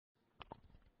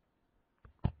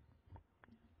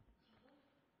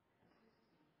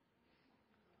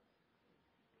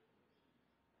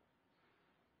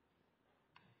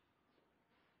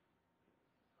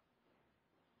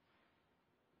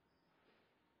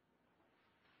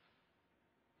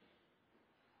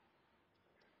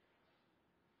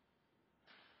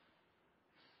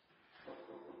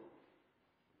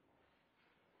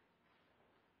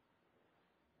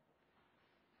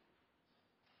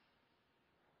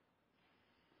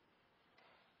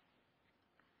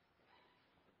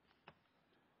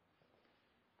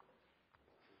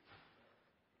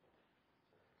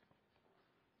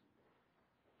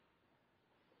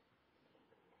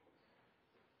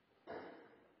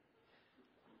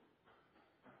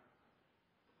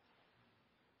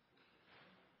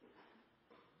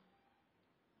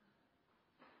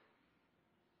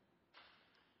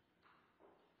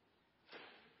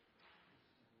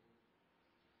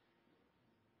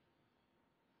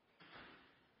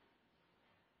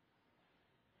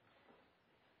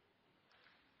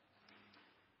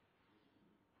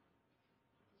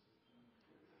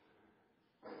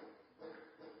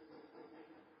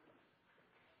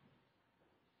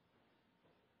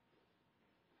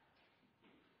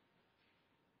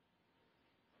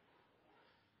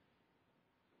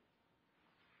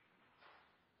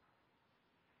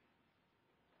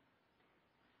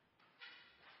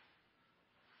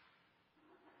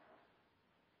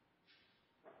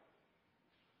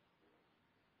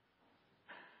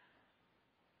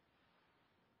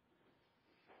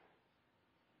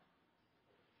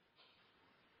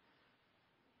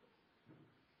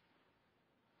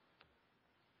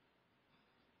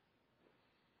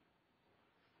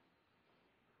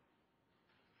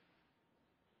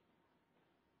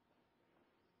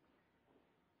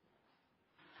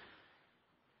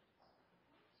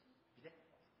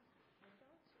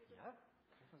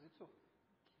so.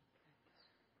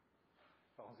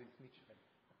 Brauchen Sie nicht mitschreiben.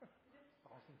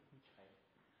 Brauchen Sie nicht mitschreiben.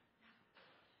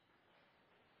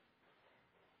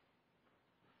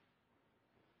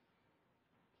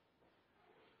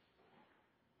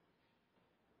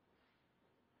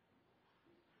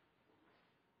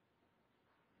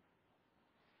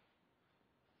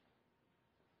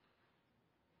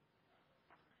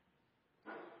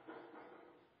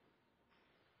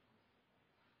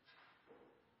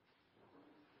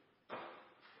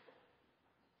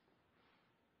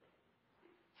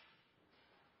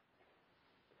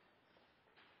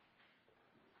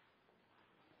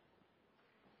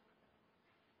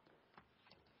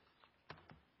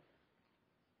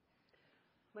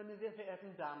 Meine sehr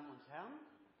verehrten Damen und Herren,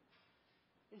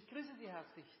 ich grüße Sie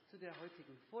herzlich zu der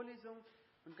heutigen Vorlesung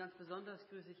und ganz besonders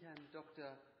grüße ich Herrn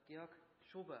Dr. Georg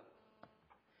Schober.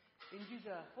 In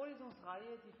dieser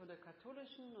Vorlesungsreihe, die von der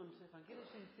katholischen und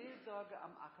evangelischen Seelsorge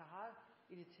am AKH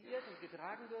initiiert und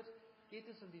getragen wird, geht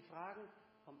es um die Fragen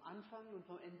vom Anfang und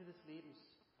vom Ende des Lebens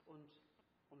und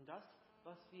um das,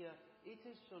 was wir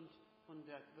ethisch und von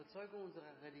der Überzeugung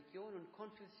unserer Religion und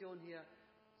Konfession her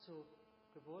zu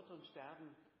Geburt und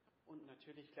Sterben und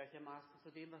natürlich gleichermaßen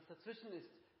zu dem, was dazwischen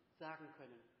ist, sagen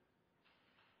können.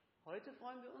 Heute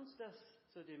freuen wir uns, dass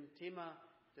zu dem Thema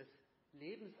des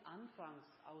Lebensanfangs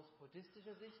aus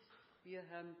buddhistischer Sicht wir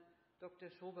Herrn Dr.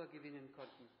 Schober gewinnen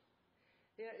konnten.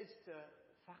 Er ist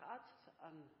Facharzt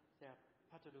an der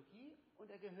Pathologie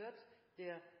und er gehört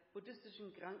der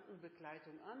buddhistischen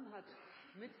Krankenbegleitung an, hat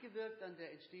mitgewirkt an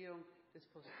der Entstehung des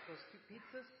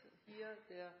Hospizes hier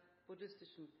der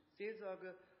buddhistischen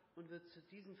Seelsorge und wird zu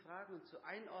diesen Fragen und zur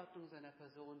Einordnung seiner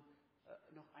Person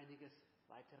noch einiges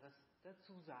weiteres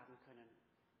dazu sagen können.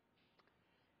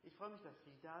 Ich freue mich, dass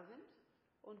Sie da sind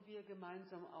und wir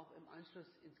gemeinsam auch im Anschluss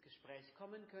ins Gespräch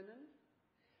kommen können.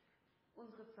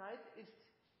 Unsere Zeit ist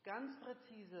ganz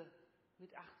präzise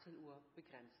mit 18 Uhr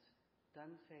begrenzt.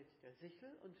 Dann fällt der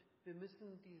Sichel und wir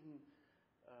müssen diesen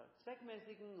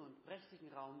zweckmäßigen und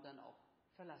prächtigen Raum dann auch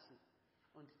verlassen.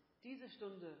 Und diese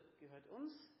Stunde gehört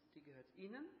uns, die gehört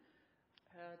Ihnen.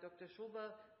 Herr Dr.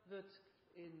 Schober wird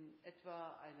in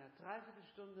etwa einer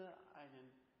Dreiviertelstunde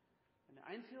eine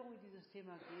Einführung in dieses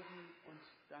Thema geben und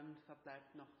dann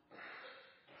verbleibt noch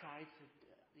Zeit für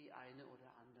die eine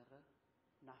oder andere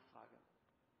Nachfrage.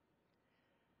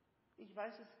 Ich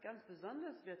weiß es ganz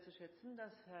besonders wertzuschätzen,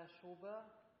 dass Herr Schober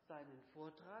seinen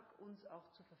Vortrag uns auch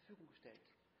zur Verfügung stellt.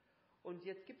 Und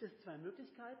jetzt gibt es zwei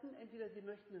Möglichkeiten. Entweder Sie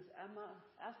möchten es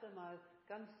erst einmal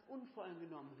ganz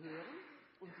unvoreingenommen hören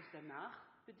und sich danach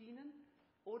bedienen,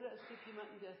 oder es gibt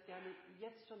jemanden, der es gerne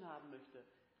jetzt schon haben möchte.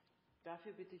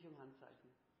 Dafür bitte ich um Handzeichen.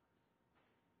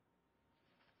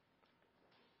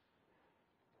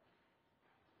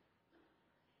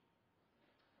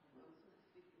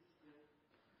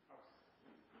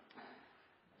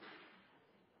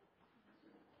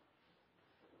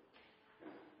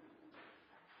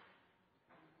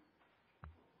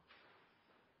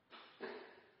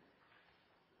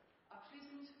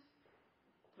 Abschließend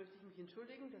möchte ich mich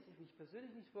entschuldigen, dass ich mich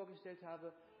persönlich nicht vorgestellt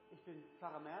habe. Ich bin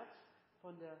Pfarrer Merz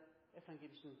von der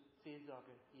evangelischen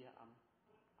Seelsorge hier am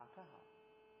AKH.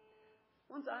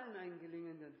 Uns allen einen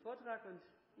gelingenden Vortrag und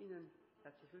Ihnen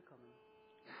herzlich willkommen.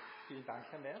 Vielen Dank,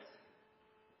 Herr Merz.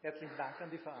 Herzlichen Dank an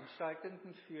die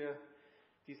Veranstaltenden für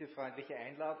diese freundliche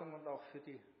Einladung und auch für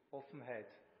die Offenheit,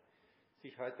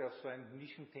 sich heute auf so ein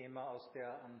Nischenthema aus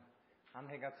der an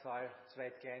Anhängerzahl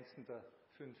zweitkleinsten der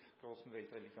 5 großen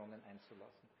Weltreligionen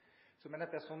einzulassen. Zu meiner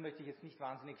Person möchte ich jetzt nicht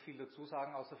wahnsinnig viel dazu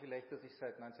sagen, außer vielleicht, dass ich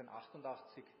seit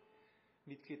 1988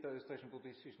 Mitglied der österreichischen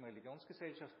Buddhistischen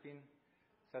Religionsgesellschaft bin,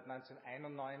 seit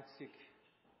 1991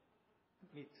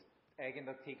 mit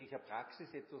eigener täglicher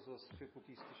Praxis, etwas, was für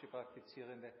buddhistische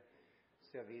Praktizierende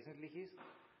sehr wesentlich ist,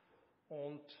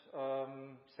 und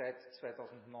seit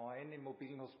 2009 im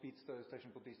mobilen Hospiz der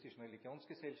österreichischen Buddhistischen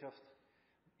Religionsgesellschaft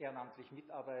ehrenamtlich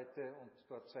mitarbeite und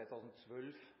dort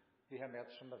 2012, wie Herr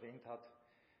Merz schon erwähnt hat,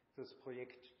 das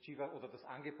Projekt Jiva oder das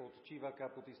Angebot Jivaka,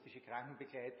 buddhistische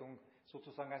Krankenbegleitung,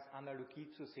 sozusagen als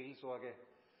Analogie zur Seelsorge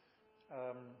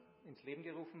ins Leben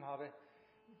gerufen habe.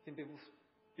 Den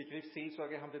Begriff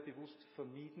Seelsorge haben wir bewusst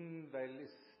vermieden, weil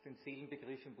es den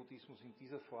Seelenbegriff im Buddhismus in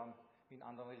dieser Form wie in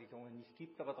anderen Religionen nicht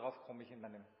gibt, aber darauf komme ich in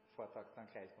meinem Vortrag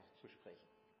dann gleich noch zu sprechen.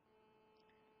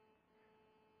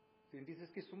 Wenn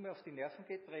dieses Gesumme auf die Nerven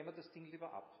geht, drehen wir das Ding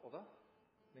lieber ab, oder?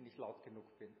 Wenn ich laut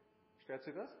genug bin. Stört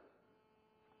Sie das?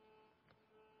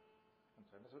 Dann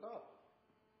drehen wir es wieder ab.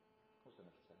 Muss ja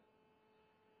nicht sein.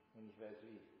 Wenn ich weiß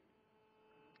wie.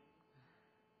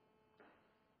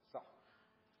 So.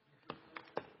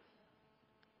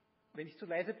 Wenn ich zu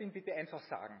leise bin, bitte einfach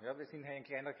sagen. Ja, wir sind hier ein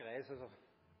kleiner Kreis, also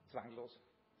zwanglos.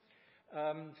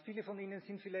 Viele von Ihnen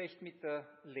sind vielleicht mit der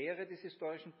Lehre des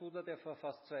historischen Buddha, der vor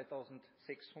fast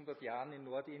 2600 Jahren in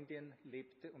Nordindien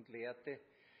lebte und lehrte,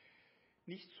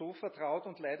 nicht so vertraut,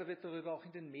 und leider wird darüber auch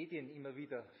in den Medien immer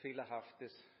wieder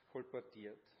Fehlerhaftes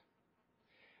kolportiert.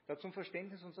 Da zum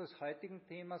Verständnis unseres heutigen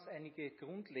Themas einige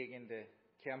grundlegende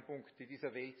Kernpunkte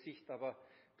dieser Weltsicht aber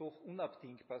doch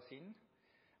unabdingbar sind,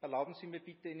 erlauben Sie mir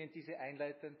bitte, Ihnen diese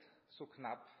einleitend so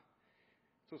knapp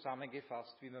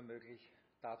zusammengefasst wie nur möglich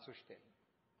darzustellen.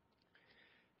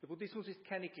 Der Buddhismus ist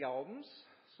keine Glaubens-,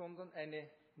 sondern eine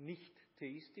nicht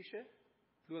theistische,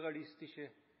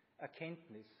 pluralistische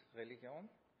Erkenntnisreligion,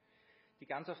 die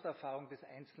ganz auf der Erfahrung des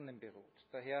Einzelnen beruht.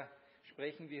 Daher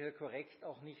sprechen wir hier korrekt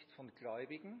auch nicht von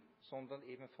Gläubigen, sondern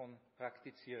eben von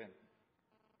Praktizierenden.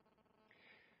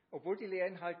 Obwohl die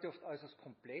Lehrinhalte oft äußerst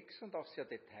komplex und auch sehr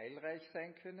detailreich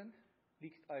sein können,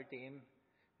 liegt all dem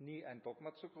nie ein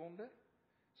Dogma zugrunde,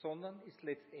 sondern ist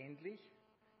letztendlich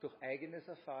durch eigenes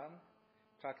Erfahren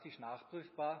praktisch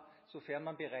nachprüfbar, sofern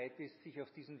man bereit ist, sich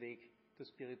auf diesen Weg der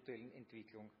spirituellen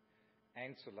Entwicklung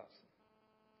einzulassen.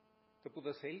 Der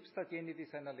Buddha selbst hat jene, die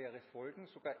seiner Lehre folgen,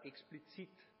 sogar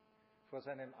explizit vor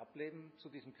seinem Ableben zu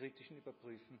diesem kritischen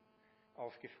Überprüfen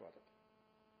aufgefordert.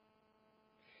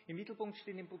 Im Mittelpunkt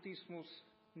stehen im Buddhismus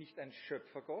nicht ein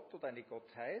Schöpfergott oder eine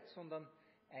Gottheit, sondern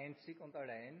einzig und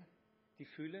allein die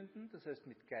fühlenden, das heißt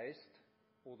mit Geist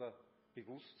oder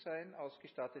Bewusstsein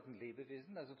ausgestatteten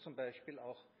Lebewesen, also zum Beispiel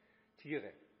auch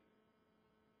Tiere.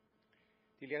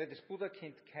 Die Lehre des Buddha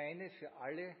kennt keine für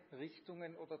alle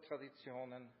Richtungen oder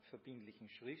Traditionen verbindlichen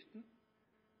Schriften.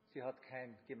 Sie hat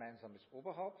kein gemeinsames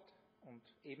Oberhaupt und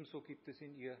ebenso gibt es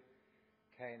in ihr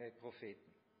keine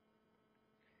Propheten.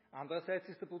 Andererseits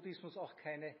ist der Buddhismus auch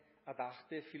keine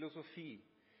erdachte Philosophie.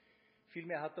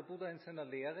 Vielmehr hat der Buddha in seiner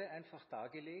Lehre einfach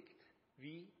dargelegt,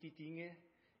 wie die Dinge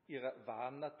ihrer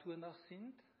wahren Natur nach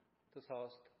sind, das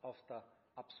heißt auf der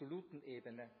absoluten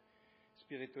Ebene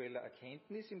spiritueller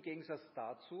Erkenntnis, im Gegensatz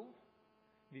dazu,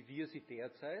 wie wir sie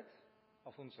derzeit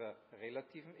auf unserer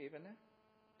relativen Ebene,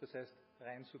 das heißt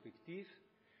rein subjektiv,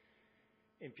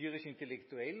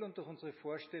 empirisch-intellektuell und durch unsere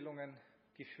Vorstellungen,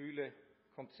 Gefühle,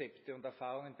 Konzepte und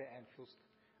Erfahrungen beeinflusst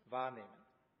wahrnehmen.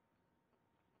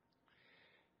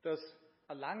 Das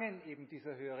Erlangen eben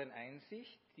dieser höheren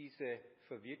Einsicht, diese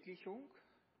Verwirklichung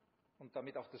und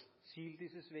damit auch das Ziel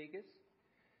dieses Weges,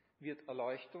 wird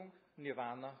Erleuchtung,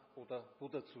 Nirvana oder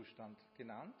Buddha-Zustand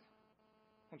genannt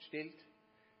und stellt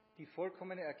die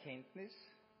vollkommene Erkenntnis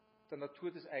der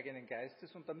Natur des eigenen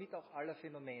Geistes und damit auch aller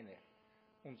Phänomene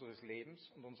unseres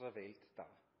Lebens und unserer Welt dar.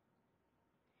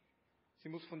 Sie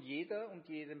muss von jeder und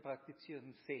jedem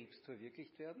Praktizierenden selbst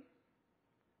verwirklicht werden.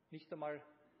 Nicht einmal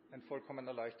ein vollkommen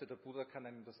erleuchteter Buddha kann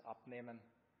einem das abnehmen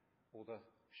oder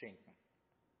schenken.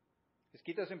 Es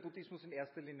geht also im Buddhismus in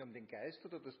erster Linie um den Geist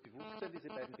oder das Bewusstsein. Diese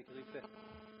beiden Begriffe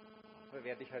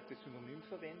werde ich heute synonym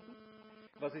verwenden.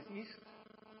 Was es ist,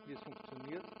 wie es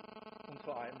funktioniert und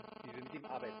vor allem, wie wir mit ihm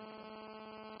arbeiten können.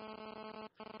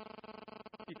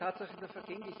 Die Tatsache der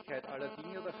Vergänglichkeit aller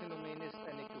Dinge oder Phänomene ist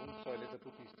eine Grundsäule der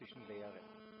buddhistischen Lehre.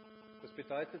 Das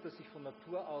bedeutet, dass sich von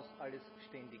Natur aus alles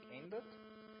ständig ändert,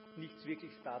 nichts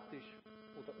wirklich statisch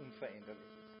oder unveränderlich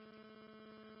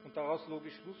ist. Und daraus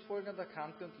logisch schlussfolgernd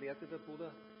erkannte und lehrte der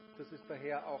Buddha, dass es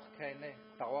daher auch keine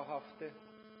dauerhafte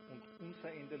und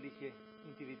unveränderliche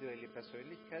individuelle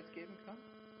Persönlichkeit geben kann,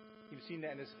 im Sinne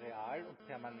eines real und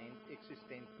permanent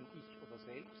existenten Ich oder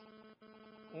Selbst,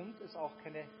 und es auch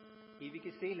keine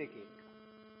ewige Seele geben kann.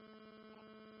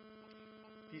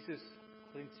 Dieses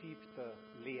Prinzip der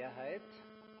Leerheit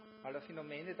aller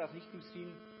Phänomene darf nicht im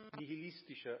Sinn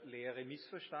nihilistischer Lehre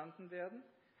missverstanden werden,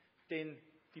 denn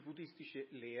die buddhistische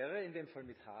Lehre, in dem Fall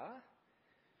mit H,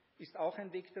 ist auch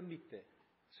ein Weg der Mitte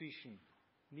zwischen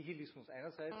Nihilismus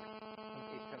einerseits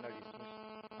und Eternalismus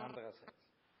andererseits.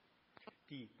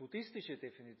 Die buddhistische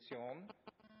Definition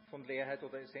von Leerheit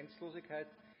oder Essenzlosigkeit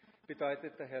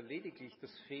bedeutet daher lediglich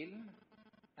das Fehlen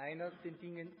einer den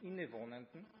Dingen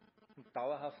innewohnenden und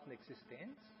dauerhaften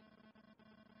Existenz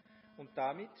und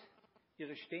damit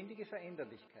ihre ständige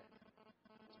Veränderlichkeit.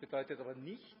 Das bedeutet aber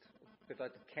nicht,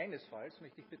 bedeutet keinesfalls,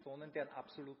 möchte ich betonen, deren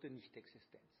absolute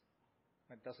Nichtexistenz.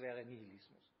 Das wäre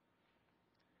Nihilismus.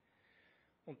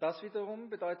 Und das wiederum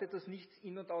bedeutet, dass nichts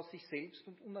in und aus sich selbst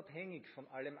und unabhängig von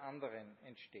allem anderen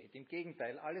entsteht. Im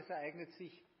Gegenteil, alles ereignet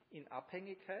sich in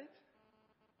Abhängigkeit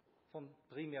von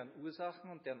primären Ursachen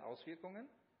und deren Auswirkungen,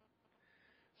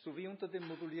 sowie unter dem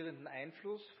modulierenden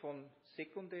Einfluss von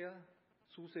sekundär,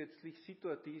 zusätzlich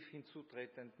situativ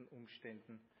hinzutretenden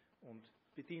Umständen und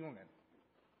Bedingungen.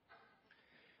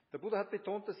 Der Buddha hat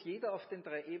betont, dass jeder auf den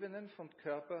 3 Ebenen von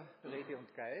Körper, Rede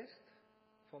und Geist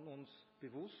von uns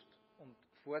bewusst und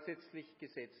vorsätzlich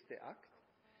gesetzte Akt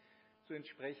zu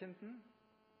entsprechenden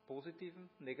positiven,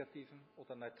 negativen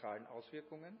oder neutralen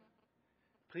Auswirkungen,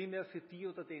 primär für die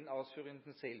oder den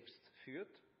Ausführenden selbst führt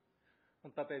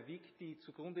und dabei wiegt die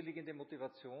zugrunde liegende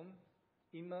Motivation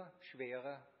immer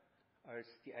schwerer als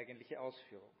die eigentliche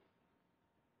Ausführung.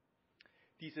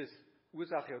 Dieses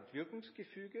Ursache- und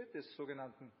Wirkungsgefüge des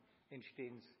sogenannten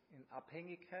Entstehens in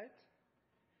Abhängigkeit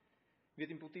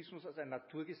wird im Buddhismus als ein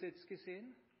Naturgesetz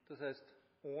gesehen, das heißt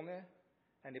ohne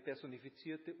eine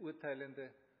personifizierte,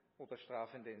 urteilende oder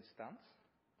strafende Instanz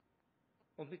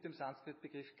und mit dem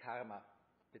Sanskrit-Begriff Karma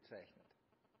bezeichnet.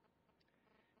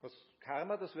 Was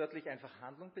Karma, das wörtlich einfach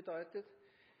Handlung bedeutet,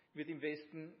 wird im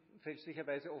Westen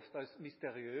fälschlicherweise oft als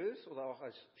mysteriös oder auch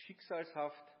als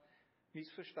schicksalshaft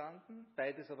missverstanden,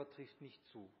 beides aber trifft nicht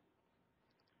zu.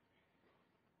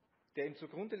 Der ihm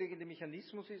zugrunde liegende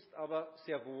Mechanismus ist aber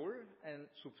sehr wohl ein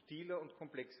subtiler und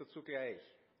komplexer zugleich.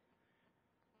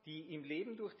 Die im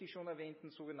Leben durch die schon erwähnten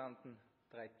sogenannten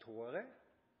 3 Tore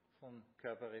von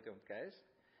Körper, Rede und Geist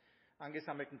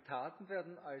angesammelten Taten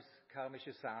werden als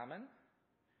karmische Samen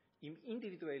im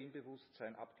individuellen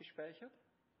Bewusstsein abgespeichert.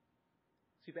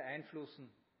 Sie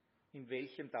beeinflussen, in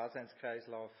welchem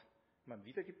Daseinskreislauf man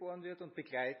wiedergeboren wird und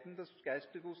begleiten das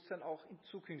Geistbewusstsein auch in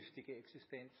zukünftige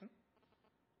Existenzen,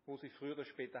 wo sie früher oder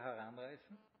später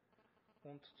heranreifen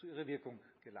und zu ihrer Wirkung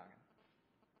gelangen.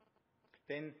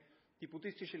 Denn die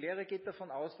buddhistische Lehre geht davon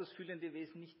aus, dass fühlende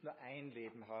Wesen nicht nur ein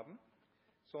Leben haben,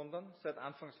 sondern seit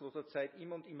anfangsloser Zeit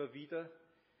immer und immer wieder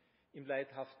im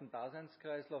leidhaften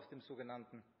Daseinskreislauf, dem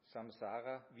sogenannten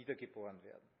Samsara, wiedergeboren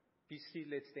werden, bis sie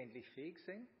letztendlich fähig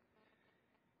sind,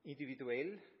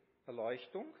 individuell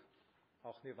Erleuchtung,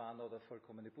 auch Nirvana oder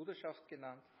vollkommene Buddhaschaft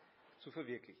genannt, zu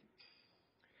verwirklichen.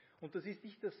 Und das ist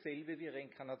nicht dasselbe wie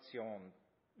Reinkarnation,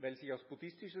 weil sich aus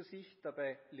buddhistischer Sicht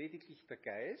dabei lediglich der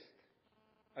Geist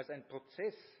als ein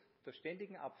Prozess der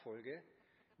ständigen Abfolge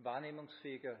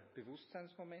wahrnehmungsfähiger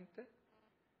Bewusstseinsmomente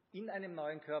in einem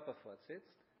neuen Körper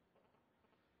fortsetzt,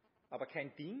 aber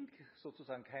kein Ding,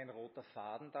 sozusagen kein roter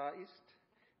Faden da ist,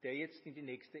 der jetzt in die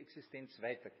nächste Existenz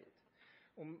weitergeht.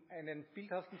 Um einen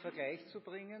bildhaften Vergleich zu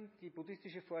bringen, die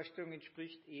buddhistische Vorstellung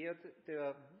entspricht eher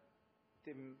der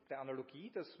Analogie,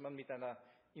 dass man mit einer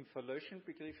im Verlöschen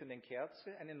begriffenen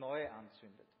Kerze eine neue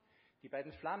anzündet. Die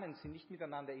beiden Flammen sind nicht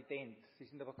miteinander ident, sie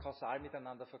sind aber kausal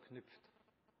miteinander verknüpft.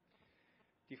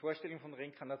 Die Vorstellung von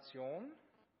Reinkarnation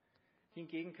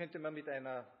hingegen könnte man mit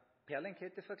einer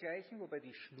Perlenkette vergleichen, wobei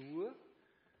die Schnur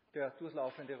der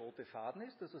durchlaufende rote Faden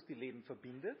ist, das was die Leben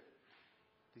verbindet.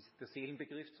 Das ist der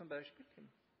Seelenbegriff zum Beispiel im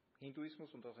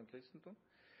Hinduismus und auch im Christentum.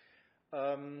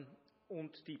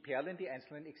 Und die Perlen die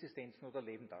einzelnen Existenzen oder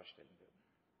Leben darstellen würden.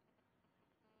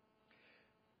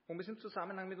 Um es im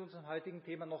Zusammenhang mit unserem heutigen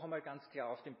Thema noch einmal ganz klar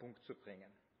auf den Punkt zu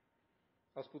bringen.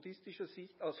 Aus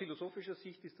philosophischer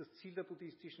Sicht ist das Ziel der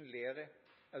buddhistischen Lehre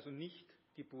also nicht,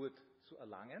 die Geburt zu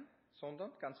erlangen,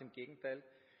 sondern ganz im Gegenteil,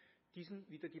 diesen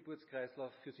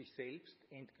Wiedergeburtskreislauf für sich selbst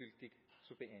endgültig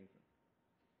zu beenden.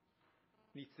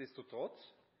 Nichtsdestotrotz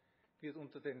wird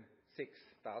unter den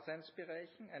 6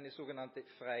 Daseinsbereichen eine sogenannte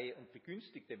freie und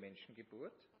begünstigte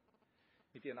Menschengeburt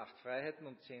mit ihren 8 Freiheiten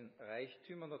und 10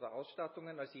 Reichtümern oder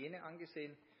Ausstattungen als jene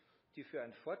angesehen, die für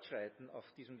ein Fortschreiten auf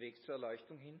diesem Weg zur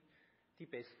Erleuchtung hin die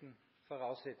besten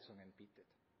Voraussetzungen bietet.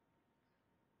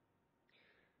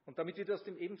 Und damit wird aus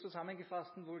dem eben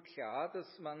zusammengefassten wohl klar,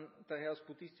 dass man daher aus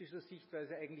buddhistischer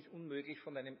Sichtweise eigentlich unmöglich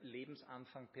von einem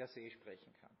Lebensanfang per se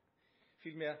sprechen kann.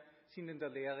 Vielmehr sind in der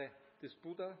Lehre des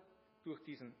Buddha durch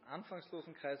diesen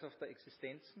anfangslosen Kreislauf der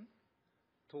Existenzen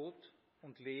Tod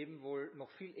und Leben wohl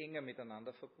noch viel enger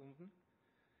miteinander verbunden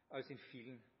als in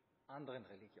vielen anderen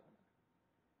Religionen.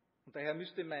 Und daher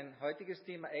müsste mein heutiges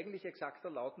Thema eigentlich exakter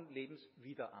lauten: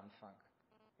 Lebenswiederanfang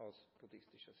aus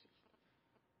buddhistischer Sicht.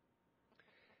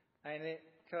 Eine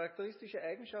charakteristische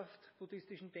Eigenschaft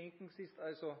buddhistischen Denkens ist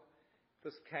also,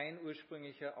 dass kein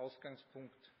ursprünglicher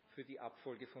Ausgangspunkt für die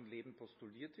Abfolge von Leben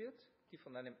postuliert wird, die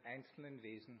von einem einzelnen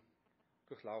Wesen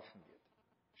durchlaufen wird.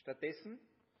 Stattdessen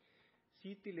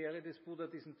sieht die Lehre des Buddha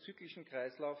diesen zyklischen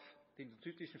Kreislauf, den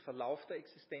zyklischen Verlauf der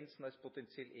Existenzen als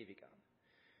potenziell ewig an.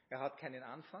 Er hat keinen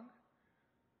Anfang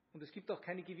und es gibt auch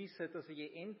keine Gewissheit, dass er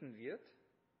je enden wird,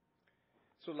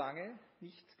 solange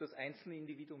nicht das einzelne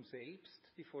Individuum selbst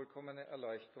die vollkommene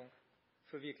Erleuchtung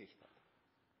verwirklicht hat.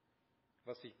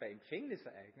 Was sich bei Empfängnis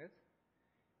ereignet,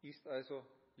 ist also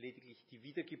lediglich die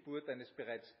Wiedergeburt eines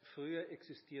bereits früher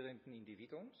existierenden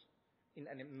Individuums in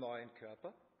einem neuen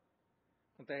Körper.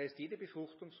 Und daher ist jede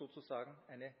Befruchtung sozusagen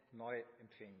eine neue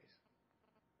Empfängnis.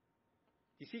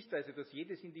 Die Sichtweise, dass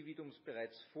jedes Individuum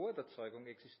bereits vor der Zeugung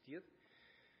existiert,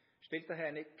 stellt daher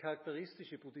eine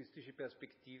charakteristische buddhistische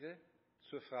Perspektive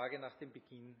zur Frage nach dem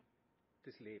Beginn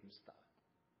des Lebens dar.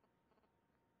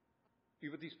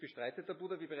 Überdies bestreitet der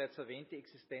Buddha, wie bereits erwähnt, die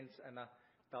Existenz einer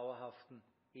dauerhaften,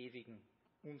 ewigen,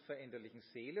 unveränderlichen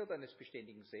Seele oder eines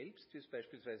beständigen Selbst, wie es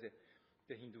beispielsweise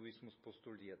der Hinduismus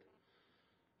postuliert.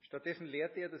 Stattdessen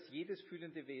lehrte er, dass jedes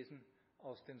fühlende Wesen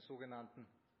aus den sogenannten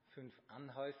 5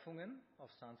 Anhäufungen,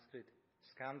 auf Sanskrit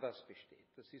Skandhas, besteht.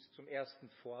 Das ist zum ersten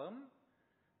Form,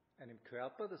 einem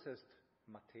Körper, das heißt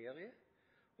Materie,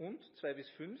 und 2 bis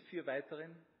 5, 4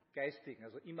 weiteren geistigen,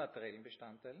 also immateriellen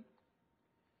Bestandteilen,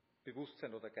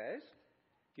 Bewusstsein oder Geist,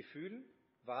 Gefühlen,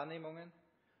 Wahrnehmungen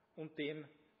und dem,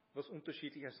 was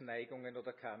unterschiedlich als Neigungen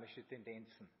oder karmische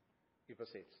Tendenzen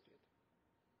übersetzt wird.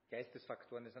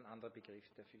 Geistesfaktoren ist ein anderer Begriff,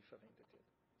 der viel verwendet wird.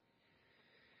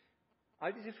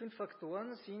 All diese 5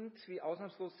 Faktoren sind wie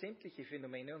ausnahmslos sämtliche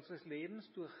Phänomene unseres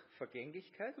Lebens durch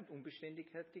Vergänglichkeit und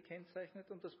Unbeständigkeit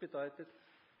gekennzeichnet, und das bedeutet,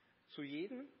 zu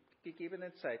jedem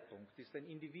gegebenen Zeitpunkt ist ein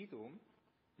Individuum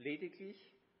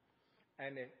lediglich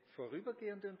eine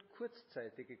vorübergehende und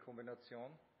kurzzeitige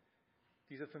Kombination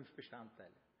dieser 5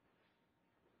 Bestandteile.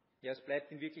 Ja, es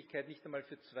bleibt in Wirklichkeit nicht einmal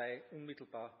für 2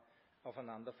 unmittelbar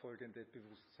aufeinanderfolgende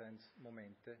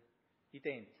Bewusstseinsmomente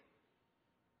ident.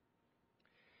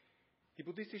 Die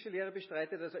buddhistische Lehre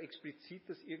bestreitet also explizit,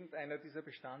 dass irgendeiner dieser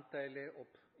Bestandteile, ob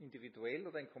individuell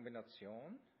oder in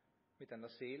Kombination, mit einer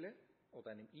Seele oder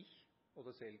einem Ich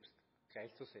oder Selbst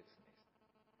gleichzusetzen ist.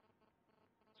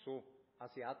 So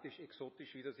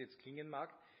asiatisch-exotisch, wie das jetzt klingen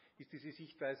mag, ist diese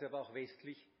Sichtweise aber auch aus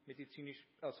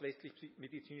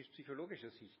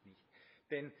westlich-medizinisch-psychologischer Sicht nicht.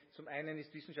 Denn zum einen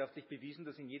ist wissenschaftlich bewiesen,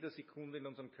 dass in jeder Sekunde in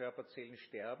unserem Körper Zellen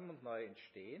sterben und neue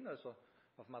entstehen, also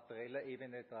auf materieller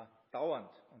Ebene da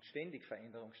dauernd und ständig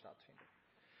Veränderung stattfindet.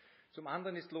 Zum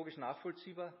anderen ist logisch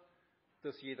nachvollziehbar,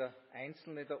 dass jeder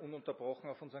einzelne der ununterbrochen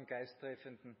auf unseren Geist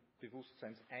treffenden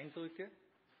Bewusstseinseindrücke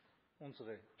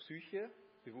unsere Psyche,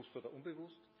 bewusst oder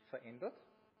unbewusst, verändert,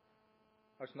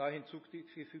 als neu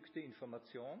hinzugefügte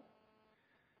Information,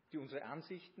 die unsere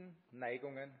Ansichten,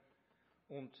 Neigungen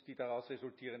und die daraus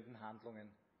resultierenden Handlungen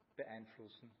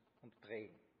beeinflussen und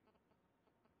prägen.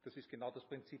 Das ist genau das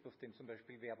Prinzip, auf dem zum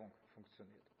Beispiel Werbung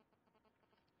funktioniert.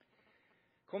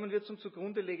 Kommen wir zum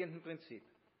zugrunde liegenden Prinzip.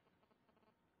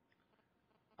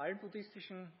 Allen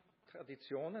buddhistischen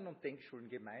Traditionen und Denkschulen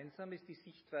gemeinsam ist die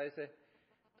Sichtweise,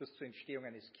 dass zur Entstehung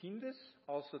eines Kindes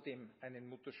außerdem einen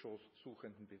Mutterschoß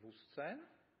suchenden Bewusstsein,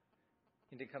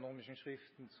 in den kanonischen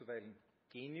Schriften zuweilen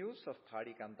Genius, auf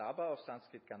Pali Gandhava, auf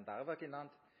Sanskrit Gandharva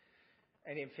genannt,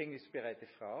 eine empfängnisbereite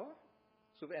Frau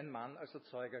sowie ein Mann als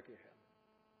Erzeuger gehören.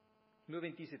 Nur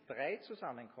wenn diese 3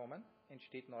 zusammenkommen,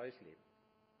 entsteht neues Leben.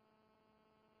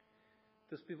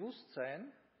 Das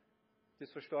Bewusstsein des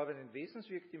verstorbenen Wesens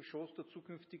wirkt im Schoß der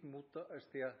zukünftigen Mutter als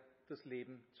der das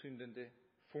Leben zündende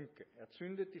Funke. Er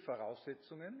zündet die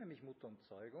Voraussetzungen, nämlich Mutter und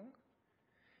Zeugung,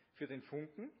 für den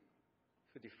Funken,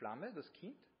 für die Flamme, das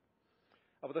Kind.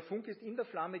 Aber der Funke ist in der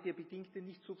Flamme, die er bedingte,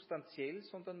 nicht substanziell,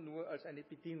 sondern nur als eine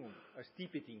Bedingung, als die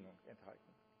Bedingung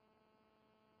enthalten.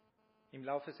 Im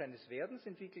Laufe seines Werdens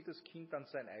entwickelt das Kind dann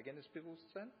sein eigenes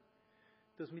Bewusstsein,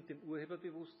 das mit dem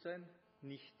Urheberbewusstsein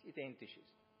nicht identisch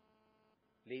ist.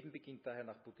 Leben beginnt daher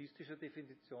nach buddhistischer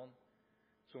Definition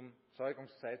zum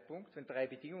Zeugungszeitpunkt, wenn 3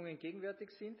 Bedingungen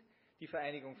gegenwärtig sind: die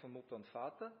Vereinigung von Mutter und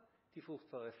Vater, die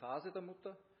fruchtbare Phase der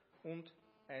Mutter und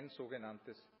ein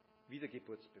sogenanntes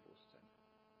Wiedergeburtsbewusstsein.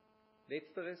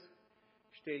 Letzteres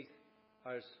stellt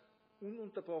als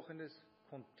ununterbrochenes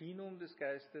Kontinuum des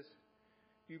Geistes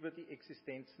über die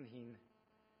Existenzen hin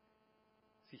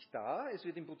sich dar. Es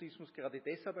wird im Buddhismus gerade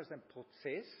deshalb als ein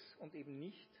Prozess und eben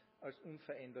nicht als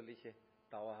unveränderliche,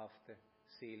 dauerhafte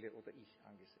Seele oder Ich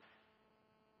angesehen.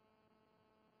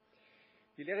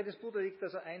 Die Lehre des Buddha liegt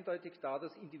also eindeutig dar,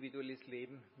 dass individuelles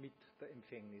Leben mit der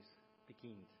Empfängnis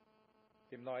beginnt.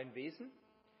 Dem neuen Wesen,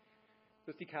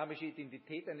 das die karmische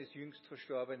Identität eines jüngst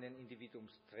verstorbenen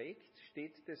Individuums trägt,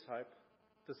 steht deshalb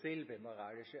derselbe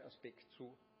moralische Aspekt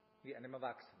zu wie einem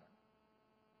Erwachsenen.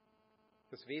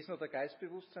 Das Wesen oder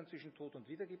Geistbewusstsein zwischen Tod und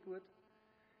Wiedergeburt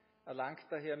erlangt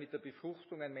daher mit der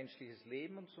Befruchtung ein menschliches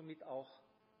Leben und somit auch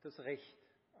das Recht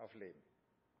auf Leben.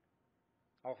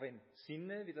 Auch wenn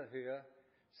Sinne wie der Hör-,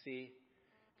 Seh-,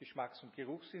 Geschmacks- und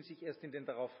Geruchssinn sich erst in den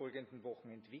darauffolgenden Wochen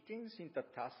entwickeln, sind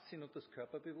der Tastsinn und das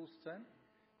Körperbewusstsein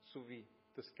sowie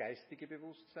das geistige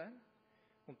Bewusstsein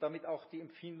und damit auch die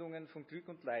Empfindungen von Glück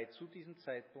und Leid zu diesem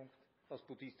Zeitpunkt aus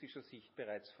buddhistischer Sicht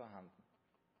bereits vorhanden.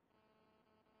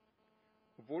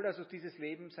 Obwohl also dieses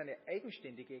Leben seine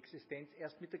eigenständige Existenz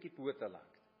erst mit der Geburt erlangt,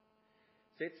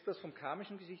 setzt das vom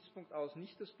karmischen Gesichtspunkt aus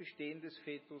nicht das Bestehen des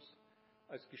Fetus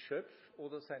als Geschöpf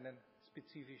oder seinen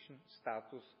spezifischen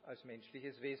Status als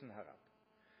menschliches Wesen herab.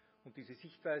 Und diese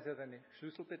Sichtweise hat eine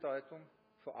Schlüsselbedeutung,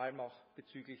 vor allem auch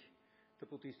bezüglich der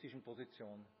buddhistischen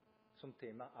Position zum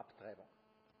Thema Abtreibung.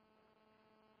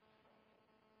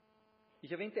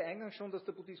 Ich erwähnte eingangs schon, dass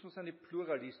der Buddhismus eine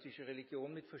pluralistische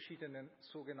Religion mit verschiedenen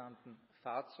sogenannten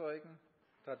Fahrzeugen,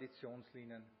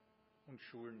 Traditionslinien und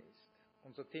Schulen ist.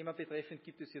 Unser Thema betreffend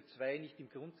gibt es hier zwei, nicht im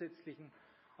Grundsätzlichen,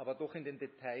 aber doch in den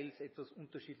Details etwas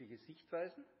unterschiedliche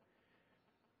Sichtweisen.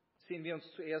 Sehen wir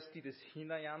uns zuerst die des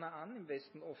Hinayana an, im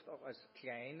Westen oft auch als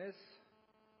kleines,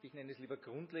 ich nenne es lieber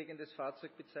grundlegendes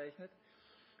Fahrzeug bezeichnet,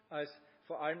 als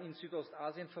vor allem in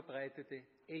Südostasien verbreitete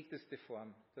älteste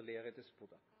Form der Lehre des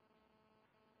Buddha.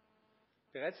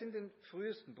 Bereits in den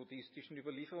frühesten buddhistischen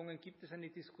Überlieferungen gibt es eine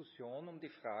Diskussion um die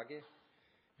Frage,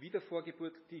 wie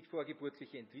die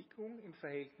vorgeburtliche Entwicklung im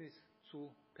Verhältnis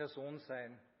zu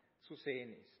Personsein zu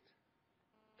sehen ist.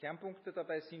 Kernpunkte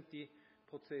dabei sind die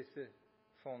Prozesse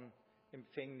von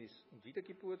Empfängnis und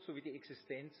Wiedergeburt sowie die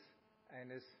Existenz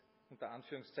eines unter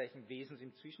Anführungszeichen Wesens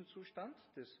im Zwischenzustand,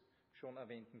 des schon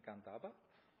erwähnten Gandhava.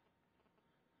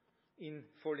 In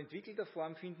voll entwickelter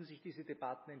Form finden sich diese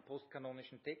Debatten in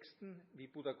postkanonischen Texten wie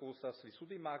Buddhagosas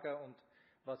Visuddhimagga und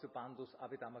Vasubandhus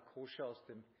Abhidhamma-Kosha aus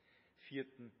dem 4.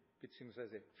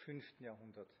 bzw. 5.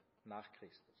 Jahrhundert nach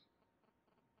Christus.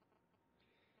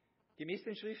 Gemäß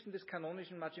den Schriften des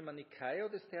kanonischen Majjhima Nikaya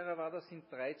des Theravada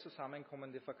sind 3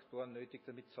 zusammenkommende Faktoren nötig,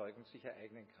 damit Zeugung sich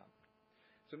ereignen kann.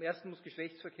 Zum ersten muss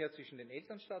Geschlechtsverkehr zwischen den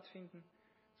Eltern stattfinden,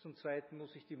 zum zweiten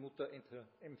muss sich die Mutter in der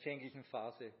empfänglichen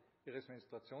Phase ihres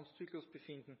Menstruationszyklus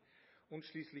befinden und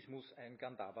schließlich muss ein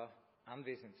Gandhava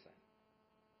anwesend sein.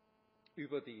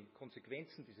 Über die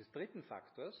Konsequenzen dieses dritten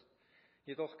Faktors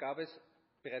jedoch gab es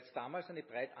bereits damals eine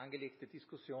breit angelegte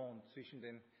Diskussion zwischen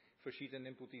den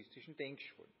verschiedenen buddhistischen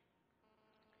Denkschulen.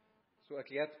 So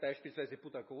erklärt beispielsweise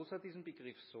Buddhaghosa diesen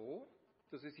Begriff so,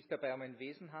 dass es sich dabei um ein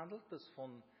Wesen handelt, das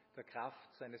von der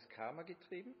Kraft seines Karma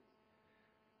getrieben,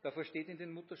 davor steht, in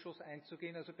den Mutterschoß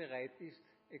einzugehen, also bereit ist,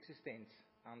 Existenz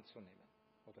anzunehmen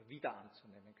oder wieder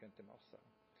anzunehmen, könnte man auch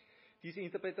sagen. Diese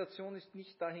Interpretation ist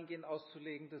nicht dahingehend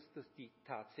auszulegen, dass das die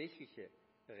tatsächliche,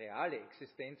 reale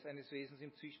Existenz eines Wesens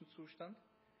im Zwischenzustand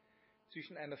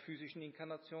zwischen einer physischen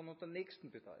Inkarnation und der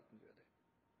nächsten bedeuten würde.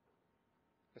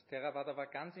 Das Theravada war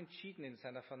ganz entschieden in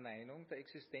seiner Verneinung der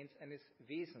Existenz eines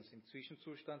Wesens im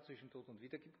Zwischenzustand zwischen Tod und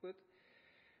Wiedergeburt,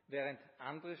 während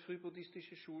andere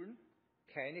frühbuddhistische Schulen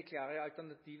keine klare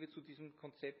Alternative zu diesem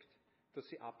Konzept, das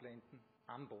sie ablehnten,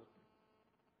 anboten.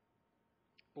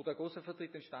 Buddhaghosa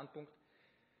vertritt den Standpunkt,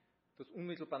 dass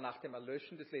unmittelbar nach dem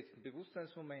Erlöschen des letzten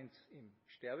Bewusstseinsmoments im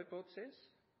Sterbeprozess,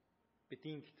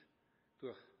 bedingt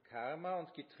durch Karma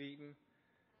und getrieben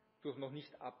durch noch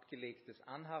nicht abgelegtes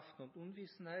Anhaften und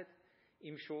Unwissenheit,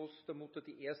 im Schoß der Mutter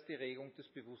die erste Regung des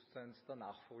Bewusstseins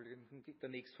der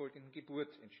nächstfolgenden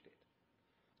Geburt entsteht.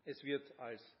 Es wird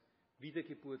als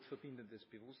Wiedergeburt verbindendes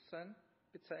Bewusstsein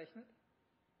bezeichnet,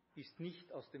 ist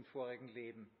nicht aus dem vorigen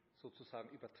Leben sozusagen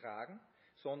übertragen,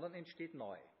 sondern entsteht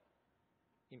neu,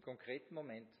 im konkreten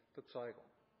Moment der Zeugung.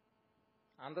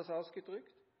 Anders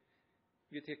ausgedrückt,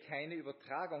 wird hier keine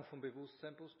Übertragung vom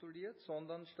Bewusstsein postuliert,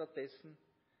 sondern stattdessen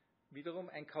wiederum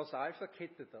ein kausal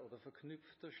verketteter oder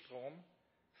verknüpfter Strom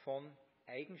von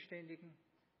eigenständigen,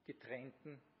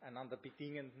 getrennten, einander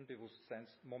bedingenden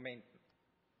Bewusstseinsmomenten.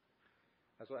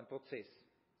 Also ein Prozess.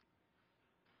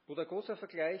 Buddhaghosa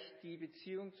vergleicht die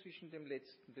Beziehung zwischen dem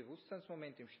letzten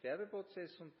Bewusstseinsmoment im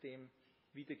Sterbeprozess und dem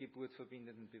Wiedergeburt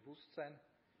verbindenden Bewusstsein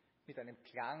mit einem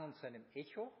Klang und seinem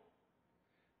Echo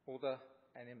oder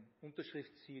einem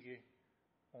Unterschriftssiegel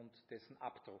und dessen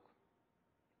Abdruck.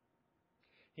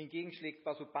 Hingegen schlägt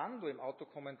Vasubandhu im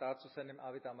Autokommentar zu seinem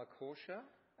Abhidhamma-Kosha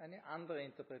eine andere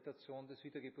Interpretation des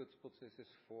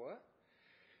Wiedergeburtsprozesses vor,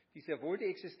 die sehr wohl die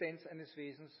Existenz eines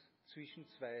Wesens zwischen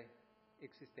 2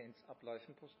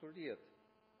 Existenzabläufen postuliert.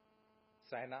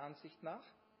 Seiner Ansicht nach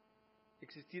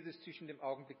existiert es zwischen dem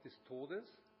Augenblick des Todes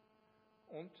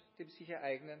und dem sich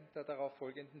Ereignen der darauf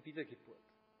folgenden Wiedergeburt.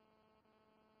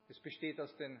 Es besteht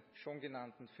aus den schon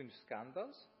genannten 5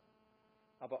 Skandhas,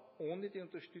 aber ohne die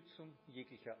Unterstützung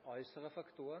jeglicher äußerer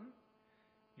Faktoren,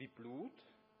 wie Blut,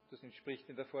 das entspricht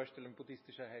in der Vorstellung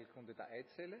buddhistischer Heilkunde der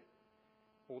Eizelle,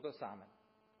 oder Samen.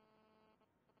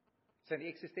 Seine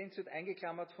Existenz wird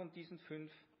eingeklammert von diesen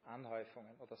 5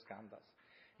 Anhäufungen oder Skandhas,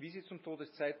 wie sie zum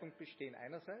Todeszeitpunkt bestehen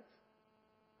einerseits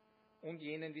und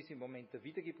jenen, wie sie im Moment der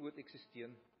Wiedergeburt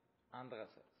existieren,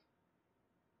 andererseits.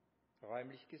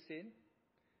 Räumlich gesehen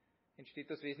entsteht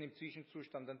das Wesen im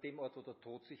Zwischenzustand an dem Ort, wo der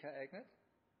Tod sich ereignet,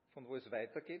 von wo es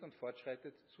weitergeht und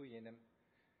fortschreitet zu jenem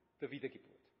der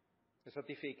Wiedergeburt. Es hat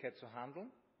die Fähigkeit zu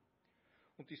handeln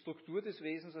und die Struktur des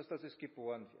Wesens, als dass es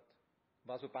geboren wird.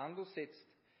 Vasubandhu setzt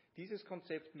dieses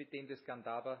Konzept mit dem des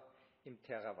Gandhava im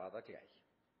Theravada gleich.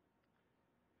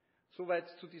 Soweit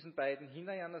zu diesen beiden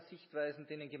Hinayana-Sichtweisen,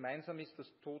 denen gemeinsam ist,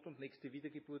 dass Tod und nächste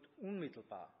Wiedergeburt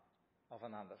unmittelbar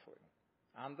aufeinanderfolgen.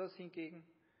 Anders hingegen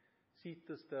sieht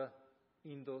das der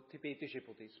indo-tibetische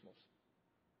Buddhismus.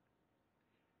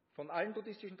 Von allen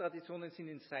buddhistischen Traditionen sind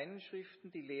in seinen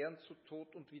Schriften die Lehren zu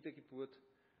Tod und Wiedergeburt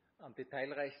am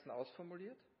detailreichsten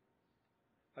ausformuliert,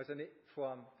 als eine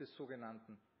Form des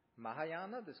sogenannten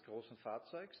Mahayana, des großen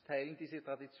Fahrzeugs, teilen diese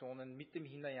Traditionen mit dem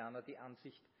Hinayana die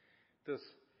Ansicht, dass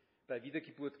bei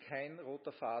Wiedergeburt kein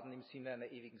roter Faden im Sinne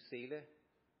einer ewigen Seele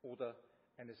oder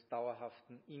eines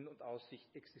dauerhaften, in und aus sich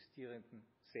existierenden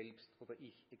Selbst oder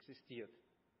Ich existiert.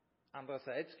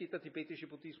 Andererseits geht der tibetische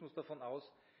Buddhismus davon aus,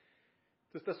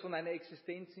 dass das von einer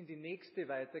Existenz in die nächste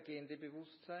weitergehende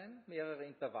Bewusstsein mehrere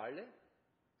Intervalle,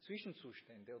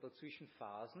 Zwischenzustände oder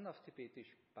Zwischenphasen, auf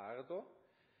Tibetisch Bardo,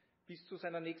 bis zu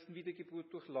seiner nächsten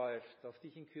Wiedergeburt durchläuft, auf die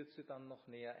ich in Kürze dann noch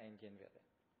näher eingehen werde.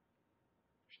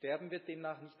 Sterben wird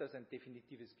demnach nicht als ein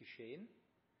definitives Geschehen,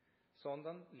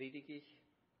 sondern lediglich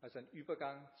als ein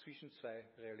Übergang zwischen zwei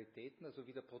Realitäten, also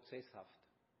wieder prozesshaft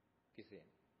gesehen.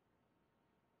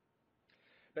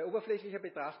 Bei oberflächlicher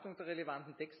Betrachtung der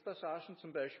relevanten Textpassagen,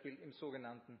 zum Beispiel im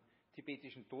sogenannten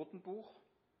tibetischen Totenbuch,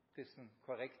 dessen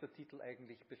korrekter Titel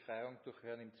eigentlich Befreiung durch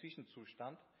Hören im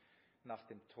Zwischenzustand nach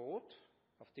dem Tod,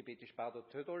 auf Tibetisch Bardo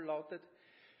Tödol lautet,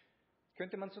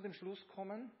 könnte man zu dem Schluss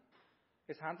kommen,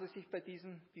 es handelt sich bei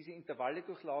diese Intervalle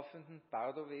durchlaufenden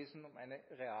Bardo-Wesen um eine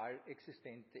real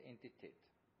existente Entität.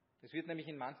 Es wird nämlich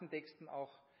in manchen Texten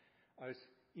auch als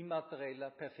immaterieller,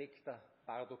 perfekter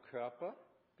Bardo-Körper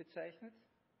bezeichnet,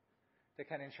 der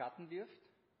keinen Schatten wirft,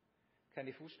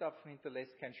 keine Fußstapfen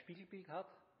hinterlässt, kein Spiegelbild hat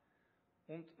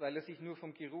und weil er sich nur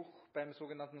vom Geruch beim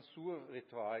sogenannten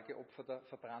Sur-Ritual geopferter,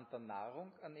 verbrannter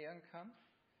Nahrung ernähren kann,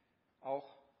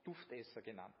 auch Duftesser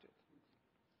genannt wird.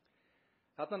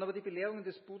 Hat man aber die Belehrungen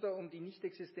des Buddha um die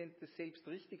Nicht-Existenz des Selbst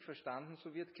richtig verstanden,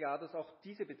 so wird klar, dass auch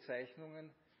diese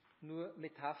Bezeichnungen nur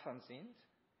Metaphern sind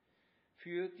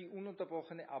für die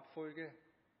ununterbrochene Abfolge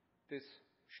des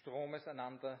Stromes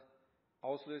einander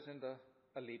auslösender,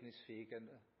 erlebnisfähiger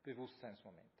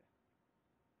Bewusstseinsmomente.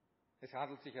 Es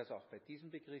handelt sich also auch bei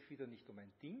diesem Begriff wieder nicht um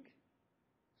ein Ding,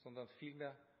 sondern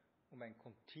vielmehr um ein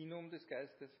Kontinuum des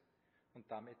Geistes und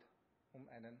damit um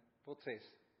einen Prozess.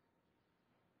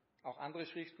 Auch andere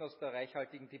Schriften aus der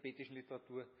reichhaltigen tibetischen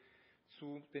Literatur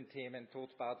zu den Themen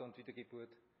Tod, Bardo und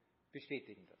Wiedergeburt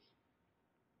bestätigen das.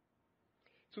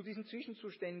 Zu diesen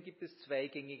Zwischenzuständen gibt es zwei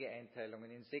gängige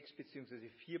Einteilungen in 6 bzw.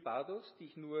 4 Bardos, die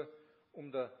ich nur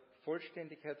um der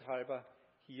Vollständigkeit halber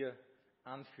hier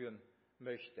anführen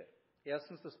möchte.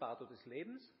 Erstens das Bardo des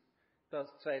Lebens,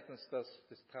 zweitens das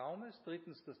des Traumes,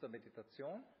 drittens das der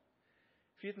Meditation,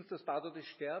 viertens das Bardo des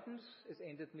Sterbens, es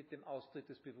endet mit dem Austritt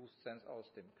des Bewusstseins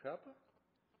aus dem Körper,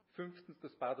 fünftens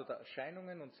das Bardo der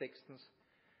Erscheinungen und sechstens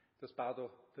das Bardo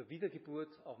der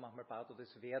Wiedergeburt, auch manchmal Bardo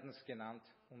des Werdens genannt,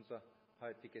 unser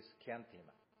heutiges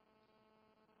Kernthema.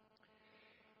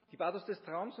 Die Bardos des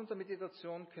Traums und der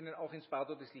Meditation können auch ins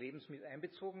Bardo des Lebens mit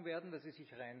einbezogen werden, weil sie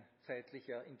sich rein zeitlich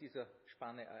ja in dieser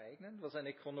Spanne ereignen, was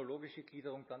eine chronologische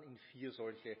Gliederung dann in 4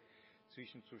 solche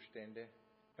Zwischenzustände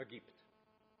ergibt.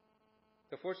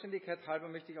 Der Vollständigkeit halber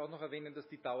möchte ich auch noch erwähnen, dass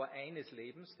die Dauer eines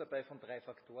Lebens dabei von 3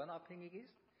 Faktoren abhängig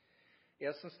ist.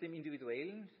 Erstens dem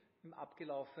individuellen, im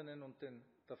abgelaufenen und dem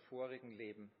davorigen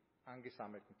Leben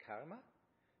angesammelten Karma.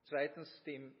 Zweitens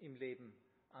dem im Leben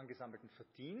angesammelten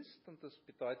Verdienst, und das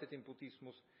bedeutet im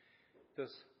Buddhismus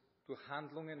das durch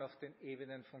Handlungen auf den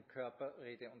Ebenen von Körper,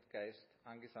 Rede und Geist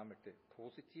angesammelte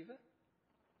Positive.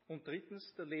 Und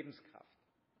drittens der Lebenskraft,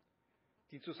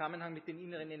 die im Zusammenhang mit den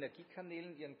inneren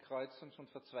Energiekanälen, ihren Kreuzungs- und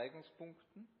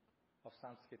Verzweigungspunkten, auf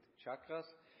Sanskrit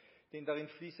Chakras, den darin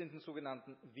fließenden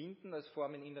sogenannten Winden als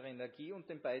Formen innerer Energie und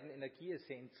den beiden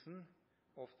Energieessenzen,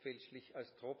 oft fälschlich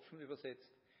als Tropfen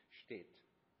übersetzt, steht.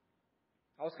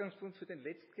 Ausgangspunkt für den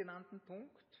letztgenannten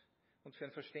Punkt und für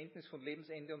ein Verständnis von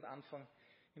Lebensende und Anfang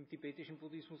im tibetischen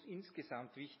Buddhismus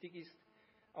insgesamt wichtig ist,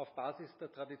 auf Basis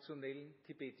der traditionellen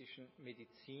tibetischen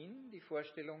Medizin, die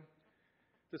Vorstellung,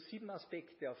 dass 7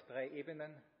 Aspekte auf 3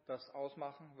 Ebenen das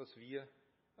ausmachen, was wir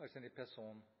als eine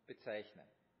Person bezeichnen.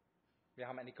 Wir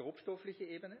haben eine grobstoffliche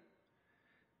Ebene,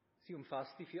 sie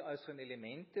umfasst die 4 äußeren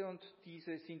Elemente und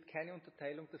diese sind keine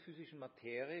Unterteilung der physischen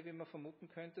Materie, wie man vermuten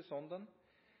könnte, sondern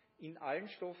in allen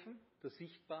Stoffen der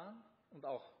sichtbaren und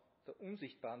auch der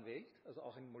unsichtbaren Welt, also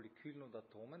auch in Molekülen und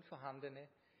Atomen vorhandene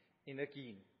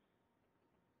Energien.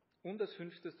 Und als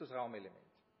 5. das Raumelement.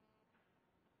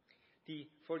 Die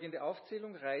folgende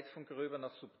Aufzählung reiht von gröber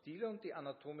nach subtiler und die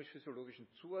anatomisch-physiologischen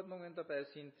Zuordnungen dabei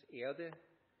sind Erde,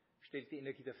 stellt die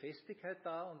Energie der Festigkeit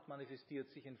dar und manifestiert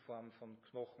sich in Form von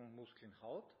Knochen, Muskeln,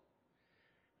 Haut.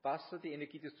 Wasser, die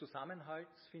Energie des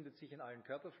Zusammenhalts, findet sich in allen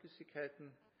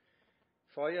Körperflüssigkeiten.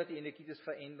 Feuer, die Energie des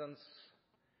Veränderns,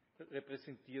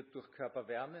 repräsentiert durch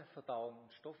Körperwärme, Verdauung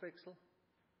und Stoffwechsel.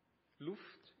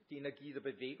 Luft, die Energie der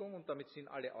Bewegung, und damit sind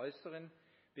alle äußeren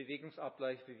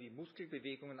Bewegungsabläufe wie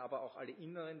Muskelbewegungen, aber auch alle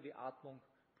inneren wie Atmung,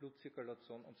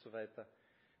 Blutzirkulation und so weiter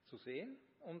zu sehen.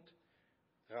 Und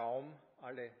Raum,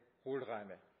 alle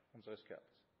Hohlräume unseres Körpers.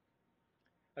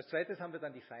 Als zweites haben wir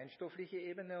dann die feinstoffliche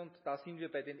Ebene, und da sind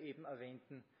wir bei den eben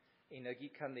erwähnten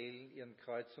Energiekanälen, ihren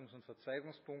Kreuzungs- und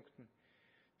Verzweigungspunkten,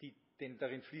 den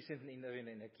darin fließenden inneren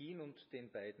Energien und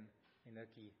den beiden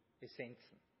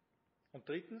Energieessenzen. Und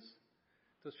drittens,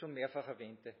 das schon mehrfach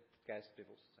erwähnte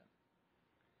Geistbewusstsein.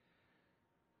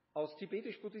 Aus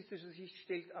tibetisch-buddhistischer Sicht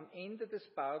stellt am Ende des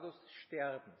Bardos des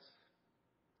Sterbens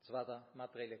zwar der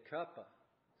materielle Körper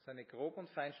seine grob- und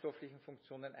feinstofflichen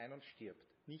Funktionen ein und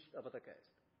stirbt, nicht aber der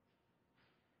Geist.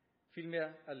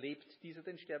 Vielmehr erlebt dieser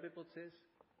den Sterbeprozess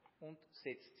und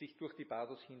setzt sich durch die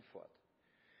Bardos hin fort.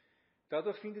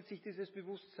 Dadurch findet sich dieses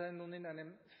Bewusstsein nun in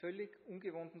einem völlig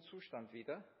ungewohnten Zustand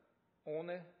wieder,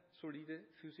 ohne solide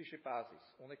physische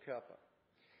Basis, ohne Körper,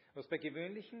 was bei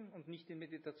gewöhnlichen und nicht in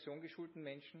Meditation geschulten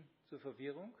Menschen zur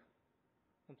Verwirrung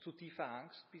und zu tiefer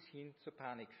Angst bis hin zur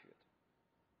Panik führt.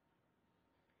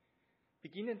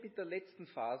 Beginnend mit der letzten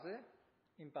Phase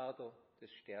im Bardo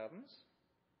des Sterbens,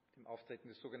 dem Auftreten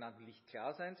des sogenannten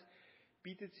Lichtklarseins,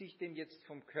 bietet sich dem jetzt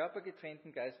vom Körper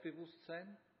getrennten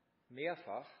Geistbewusstsein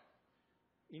mehrfach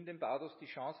in den Bardos die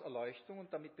Chance, Erleuchtung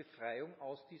und damit Befreiung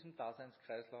aus diesem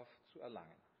Daseinskreislauf zu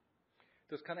erlangen.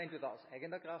 Das kann entweder aus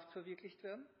eigener Kraft verwirklicht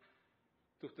werden,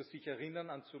 durch das sich Erinnern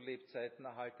an zu Lebzeiten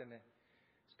erhaltene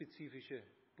spezifische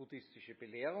buddhistische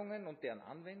Belehrungen und deren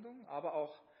Anwendung, aber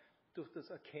auch durch das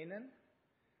Erkennen,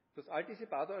 dass all diese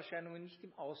Bardo-Erscheinungen nicht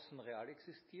im Außen real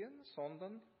existieren,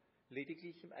 sondern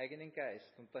lediglich im eigenen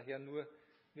Geist und daher nur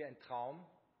wie ein Traum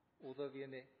oder wie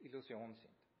eine Illusion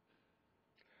sind.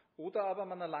 Oder aber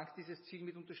man erlangt dieses Ziel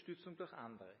mit Unterstützung durch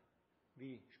andere,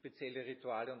 wie spezielle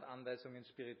Rituale und Anweisungen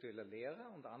spiritueller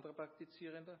Lehrer und anderer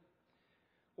Praktizierender,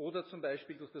 oder zum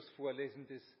Beispiel durch das Vorlesen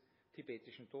des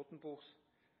tibetischen Totenbuchs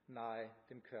nahe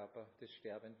dem Körper des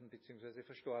Sterbenden bzw.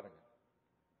 Verstorbenen.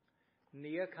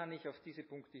 Näher kann ich auf diese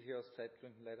Punkte hier aus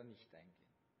Zeitgründen leider nicht eingehen.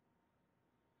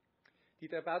 Die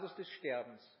drei Bardos des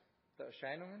Sterbens, der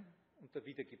Erscheinungen und der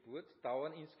Wiedergeburt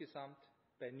dauern insgesamt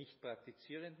bei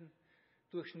Nicht-Praktizierenden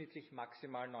durchschnittlich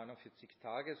maximal 49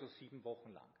 Tage, also 7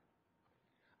 Wochen lang.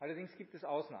 Allerdings gibt es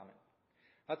Ausnahmen.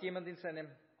 Hat jemand in seinem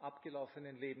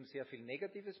abgelaufenen Leben sehr viel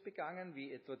Negatives begangen,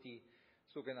 wie etwa die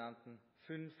sogenannten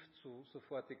 5 zu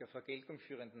sofortiger Vergeltung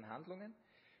führenden Handlungen,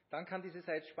 dann kann diese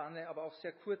Zeitspanne aber auch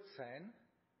sehr kurz sein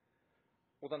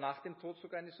oder nach dem Tod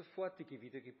sogar eine sofortige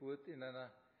Wiedergeburt in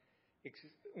einer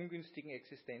ungünstigen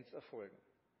Existenz erfolgen.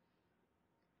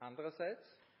 Andererseits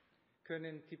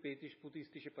können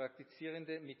tibetisch-buddhistische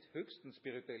Praktizierende mit höchsten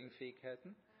spirituellen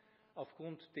Fähigkeiten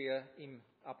aufgrund der im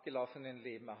abgelaufenen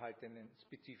Leben erhaltenen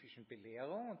spezifischen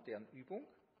Belehrung und deren Übung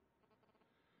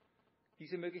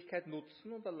diese Möglichkeit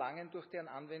nutzen und erlangen durch deren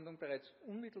Anwendung bereits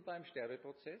unmittelbar im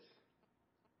Sterbeprozess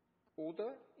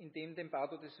oder in den dem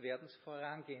Bardo des Werdens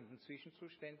vorangehenden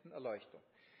Zwischenzuständen Erleuchtung.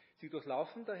 Sie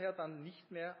durchlaufen daher dann nicht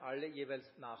mehr alle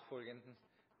jeweils nachfolgenden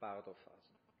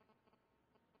Bardo-Phasen.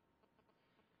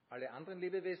 Alle anderen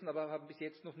Lebewesen aber haben bis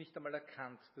jetzt noch nicht einmal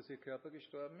erkannt, dass ihr Körper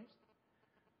gestorben ist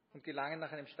und gelangen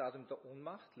nach einem Stadium der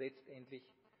Ohnmacht letztendlich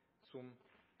zum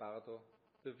Bardo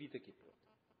der Wiedergeburt.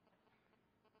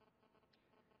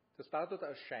 Das Bardo der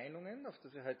Erscheinungen, auf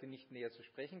das wir heute nicht näher zu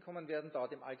sprechen kommen werden,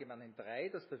 dauert im Allgemeinen 3,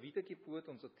 das der Wiedergeburt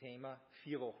unser Thema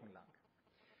 4 Wochen lang.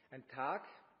 Ein Tag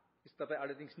ist dabei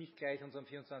allerdings nicht gleich unserem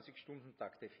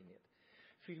 24-Stunden-Tag definiert.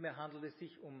 Vielmehr handelt es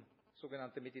sich um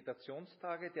sogenannte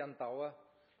Meditationstage, deren Dauer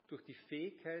durch die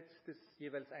Fähigkeit des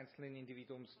jeweils einzelnen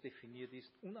Individuums definiert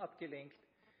ist, unabgelenkt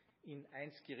in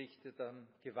einsgerichtetem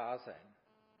Gewahrsein,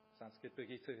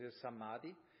 Sanskrit-Begriff für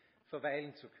Samadhi,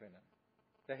 verweilen zu können.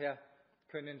 Daher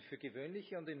können für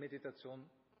gewöhnliche und in Meditation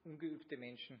ungeübte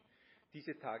Menschen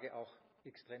diese Tage auch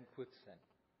extrem kurz sein.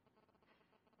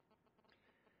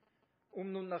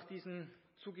 Um nun nach diesen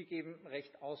zugegeben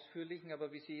recht ausführlichen,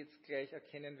 aber wie Sie jetzt gleich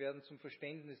erkennen werden, zum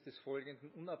Verständnis des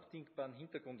folgenden unabdingbaren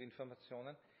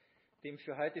Hintergrundinformationen dem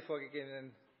für heute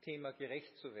vorgegebenen Thema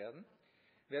gerecht zu werden,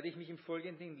 werde ich mich im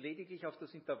Folgenden lediglich auf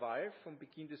das Intervall vom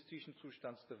Beginn des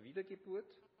Zwischenzustands der Wiedergeburt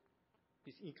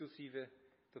bis inklusive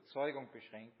der Zeugung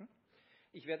beschränken.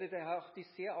 Ich werde daher auch die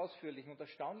sehr ausführlichen und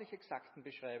erstaunlich exakten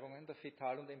Beschreibungen der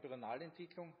Fetal- und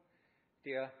Embryonalentwicklung,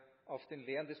 der auf den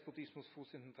Lehren des Buddhismus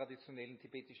fußenden traditionellen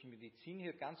tibetischen Medizin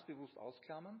hier ganz bewusst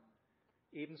ausklammern,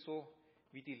 ebenso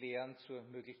wie die Lehren zur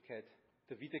Möglichkeit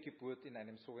der Wiedergeburt in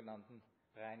einem sogenannten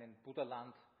reinen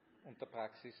Buddhaland und der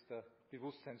Praxis der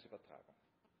Bewusstseinsübertragung.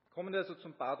 Kommen wir also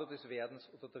zum Bardo des Werdens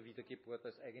oder der Wiedergeburt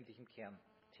als eigentlichem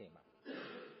Kernthema.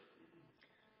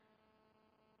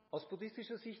 Aus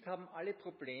buddhistischer Sicht haben alle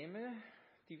Probleme,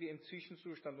 die wir im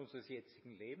Zwischenzustand unseres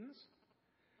jetzigen Lebens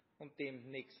und dem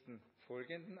nächsten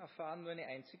folgenden erfahren, nur eine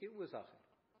einzige Ursache.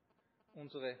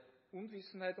 Unsere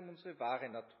Unwissenheit um unsere wahre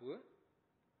Natur,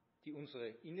 die unsere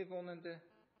innewohnende,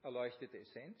 erleuchtete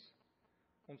Essenz,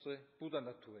 unsere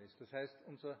Buddha-Natur ist. Das heißt,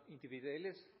 unser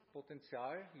individuelles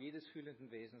Potenzial jedes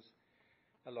fühlenden Wesens,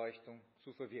 Erleuchtung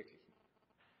zu verwirklichen.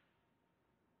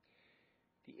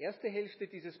 Die erste Hälfte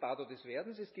dieses Bardo des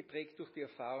Werdens ist geprägt durch die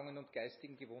Erfahrungen und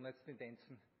geistigen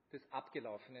Gewohnheitstendenzen des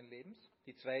abgelaufenen Lebens,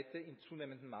 die zweite in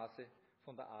zunehmendem Maße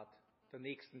von der Art der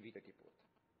nächsten Wiedergeburt.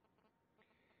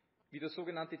 Wie das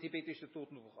sogenannte tibetische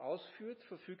Totenbuch ausführt,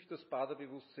 verfügt das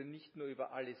Bardo-Bewusstsein nicht nur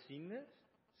über alle Sinne,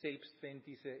 selbst wenn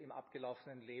diese im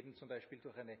abgelaufenen Leben zum Beispiel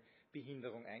durch eine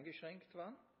Behinderung eingeschränkt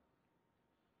waren,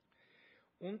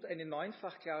 und eine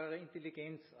neunfach klarere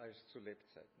Intelligenz als zu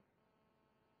Lebzeiten.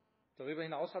 Darüber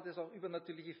hinaus hat es auch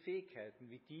übernatürliche Fähigkeiten,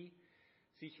 wie die,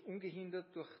 sich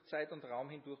ungehindert durch Zeit und Raum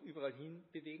hindurch überall hin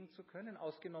bewegen zu können,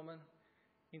 ausgenommen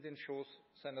in den Schoß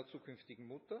seiner zukünftigen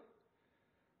Mutter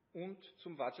und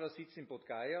zum Vajra-Sitz in Bodh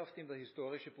Gaya, auf dem der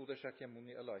historische Buddha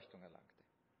Shakyamuni Erleuchtung erlangte.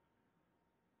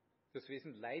 Das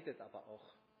Wesen leidet aber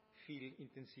auch viel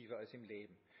intensiver als im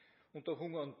Leben. Unter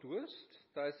Hunger und Durst,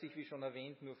 da es sich, wie schon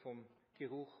erwähnt, nur vom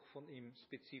Geruch von ihm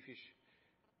spezifisch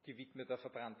gewidmeter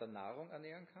verbrannter Nahrung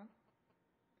ernähren kann.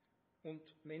 Und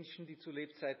Menschen, die zu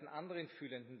Lebzeiten anderen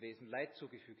fühlenden Wesen Leid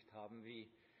zugefügt haben,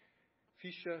 wie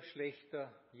Fischer,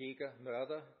 Schlächter, Jäger,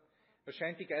 Mörder,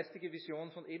 erscheint die geistige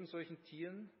Vision von ebensolchen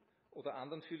Tieren oder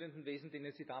anderen fühlenden Wesen,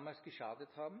 denen sie damals geschadet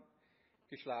haben,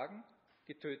 geschlagen,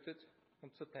 getötet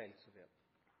und zerteilt zu werden.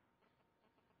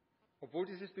 Obwohl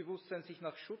dieses Bewusstsein sich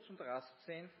nach Schutz und Rast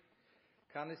sehnt,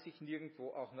 kann es sich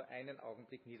nirgendwo auch nur einen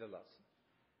Augenblick niederlassen.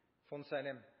 Von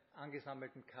seinem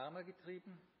angesammelten Karma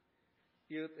getrieben,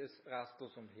 irrt es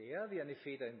rastlos umher, wie eine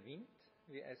Feder im Wind,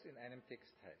 wie es in einem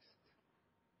Text heißt.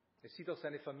 Es sieht auch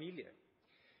seine Familie,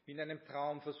 wie in einem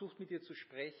Traum, versucht mit ihr zu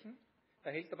sprechen,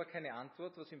 erhält aber keine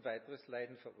Antwort, was ihm weiteres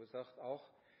Leiden verursacht, auch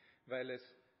weil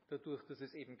es dadurch, dass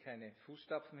es eben keine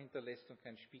Fußstapfen hinterlässt und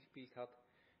kein Spiegelbild hat,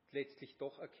 letztlich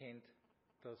doch erkennt,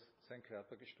 dass sein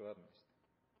Körper gestorben ist.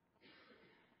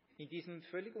 In diesem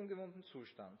völlig ungewohnten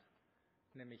Zustand,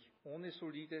 nämlich ohne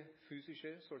solide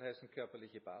physische, soll heißen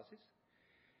körperliche Basis,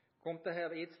 kommt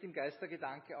daher jetzt im Geist der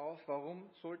Gedanke auf,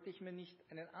 warum sollte ich mir nicht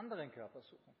einen anderen Körper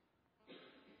suchen?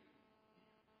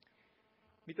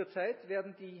 Mit der Zeit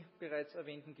werden die bereits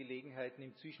erwähnten Gelegenheiten,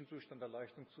 im Zwischenzustand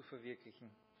Erleuchtung zu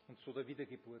verwirklichen und so der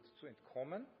Wiedergeburt zu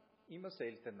entkommen, immer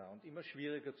seltener und immer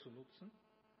schwieriger zu nutzen,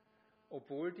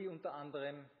 obwohl die unter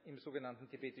anderem im sogenannten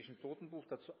tibetischen Totenbuch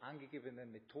dazu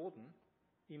angegebenen Methoden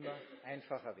immer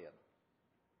einfacher werden.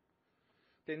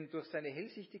 Denn durch seine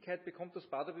Hellsichtigkeit bekommt das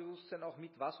Bardo-Bewusstsein auch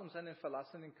mit, was um seinen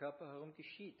verlassenen Körper herum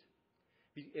geschieht,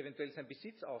 wie eventuell sein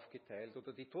Besitz aufgeteilt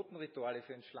oder die Totenrituale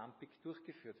für ein Schlampig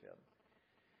durchgeführt werden,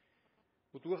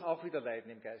 wodurch auch wieder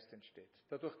Leiden im Geist entsteht.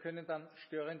 Dadurch können dann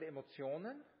störende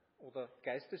Emotionen oder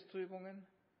Geistestrübungen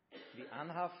wie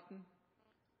Anhaften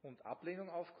und Ablehnung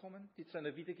aufkommen, die zu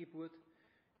einer Wiedergeburt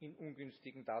in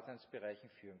ungünstigen Daseinsbereichen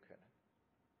führen können.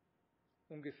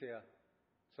 Ungefähr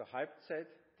zur Halbzeit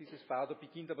dieses Bardo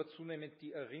beginnt aber zunehmend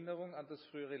die Erinnerung an das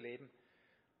frühere Leben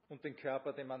und den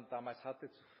Körper, den man damals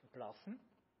hatte, zu verblassen,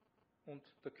 und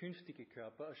der künftige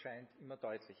Körper erscheint immer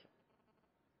deutlicher.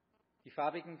 Die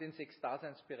farbigen, den 6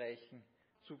 Daseinsbereichen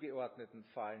zugeordneten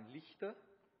fahlen Lichter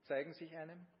zeigen sich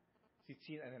einem, sie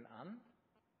ziehen einen an,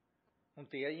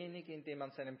 und derjenige, in dem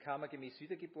man seinem Karma gemäß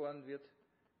wiedergeboren wird,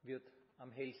 wird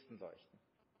am hellsten leuchten.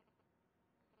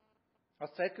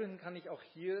 Aus Zeitgründen kann ich auch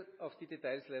hier auf die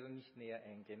Details leider nicht näher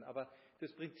eingehen, aber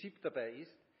das Prinzip dabei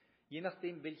ist, je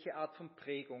nachdem, welche Art von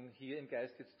Prägung hier im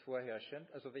Geist jetzt vorherrschend,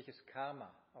 also welches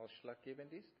Karma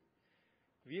ausschlaggebend ist,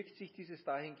 wirkt sich dieses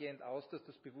dahingehend aus, dass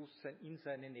das Bewusstsein in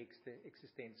seine nächste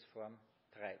Existenzform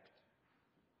treibt.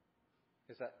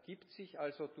 Es ergibt sich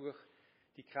also durch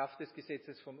die Kraft des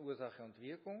Gesetzes von Ursache und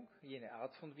Wirkung, jene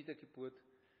Art von Wiedergeburt,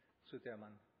 zu der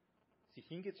man sich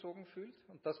hingezogen fühlt,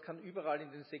 und das kann überall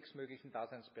in den 6 möglichen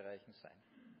Daseinsbereichen sein.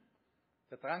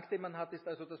 Der Drang, den man hat, ist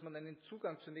also, dass man einen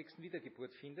Zugang zur nächsten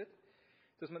Wiedergeburt findet,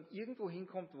 dass man irgendwo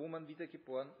hinkommt, wo man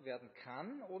wiedergeboren werden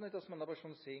kann, ohne dass man aber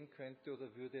schon sehen könnte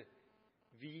oder würde,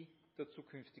 wie der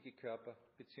zukünftige Körper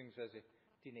bzw.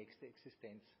 die nächste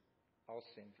Existenz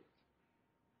aussehen wird.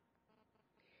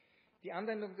 Die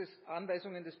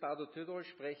Anweisungen des Bardo Thodol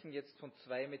sprechen jetzt von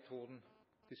 2 Methoden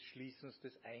des Schließens,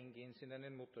 des Eingehens in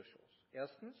einen Mutterschoß.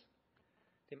 Erstens,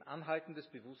 dem Anhalten des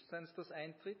Bewusstseins, das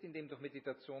eintritt, indem durch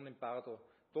Meditation im Bardo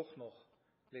doch noch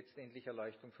letztendlich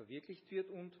Erleuchtung verwirklicht wird,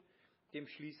 und dem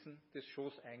Schließen des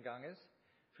Schoßeinganges,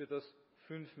 für das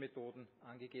 5 Methoden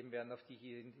angegeben werden, auf die ich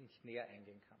hier nicht näher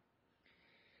eingehen kann.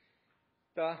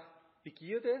 Da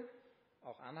Begierde,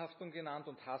 auch Anhaftung genannt,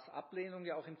 und Hassablehnung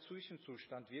ja auch im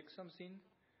Zwischenzustand wirksam sind,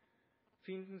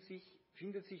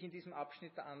 findet sich in diesem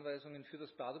Abschnitt der Anweisungen für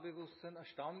das Bardo-Bewusstsein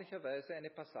erstaunlicherweise eine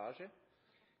Passage,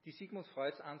 die Sigmund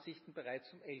Freuds Ansichten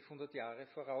bereits um 1100 Jahre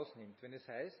vorausnimmt, wenn es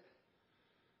heißt: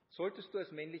 Solltest du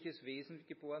als männliches Wesen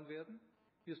geboren werden,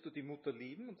 wirst du die Mutter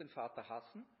lieben und den Vater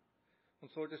hassen,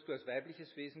 und solltest du als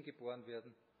weibliches Wesen geboren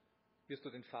werden, wirst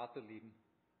du den Vater lieben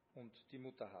und die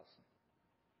Mutter hassen.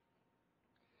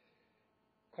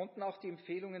 Konnten auch die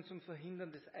Empfehlungen zum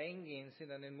Verhindern des Eingehens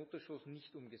in einen Mutterschoß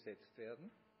nicht umgesetzt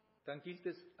werden, dann gilt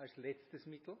es als letztes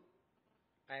Mittel,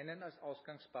 einen als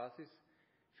Ausgangsbasis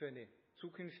für eine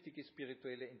zukünftige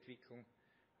spirituelle Entwicklung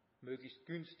möglichst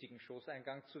günstigen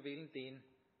Schoßeingang zu wählen, den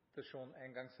der schon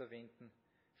eingangs erwähnten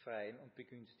freien und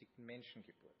begünstigten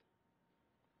Menschengeburt.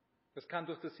 Das kann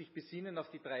durch das sich Besinnen auf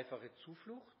die dreifache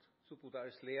Zuflucht zu Buddha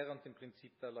als Lehrer und dem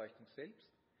Prinzip der Erleuchtung selbst,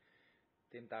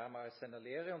 dem Dharma als seiner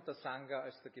Lehre und der Sangha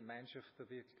als der Gemeinschaft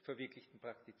der verwirklichten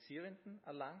Praktizierenden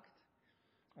erlangt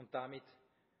und damit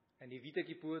eine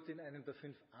Wiedergeburt in einem der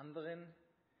 5 anderen,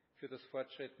 für das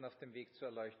Fortschreiten auf dem Weg zur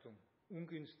Erleuchtung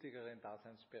ungünstigeren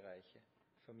Daseinsbereiche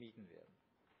vermieden werden.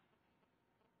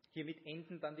 Hiermit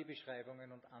enden dann die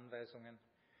Beschreibungen und Anweisungen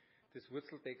des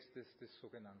Wurzeltextes des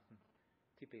sogenannten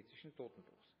tibetischen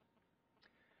Totenbuchs.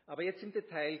 Aber jetzt im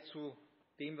Detail zu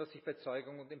dem, was sich bei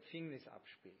Zeugung und Empfängnis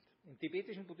abspielt. Im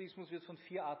tibetischen Buddhismus wird von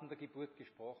 4 Arten der Geburt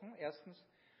gesprochen. Erstens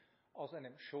aus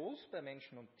einem Schoß bei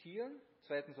Menschen und Tieren,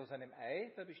 zweitens aus einem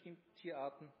Ei bei bestimmten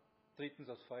Tierarten, drittens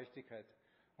aus Feuchtigkeit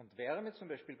und Wärme, zum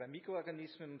Beispiel bei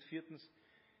Mikroorganismen, und viertens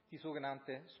die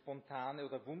sogenannte spontane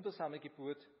oder wundersame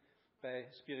Geburt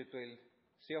bei spirituell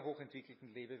sehr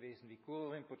hochentwickelten Lebewesen wie Guru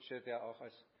Rinpoche, der auch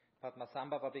als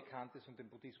Padmasambhava bekannt ist und den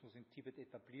Buddhismus in Tibet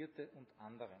etablierte, und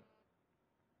anderen.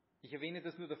 Ich erwähne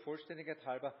das nur der Vollständigkeit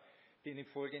halber, denn im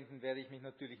Folgenden werde ich mich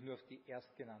natürlich nur auf die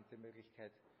erstgenannte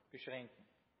Möglichkeit beschränken.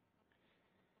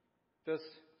 Das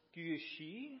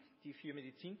Gyushi, die 4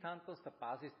 Medizintantras, der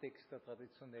Basistext der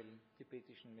traditionellen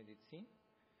tibetischen Medizin,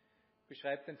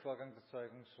 beschreibt den Vorgang der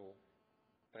Zeugung so: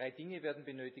 3 Dinge werden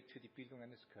benötigt für die Bildung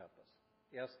eines Körpers.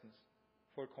 Erstens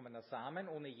vollkommener Samen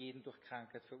ohne jeden durch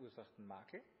Krankheit verursachten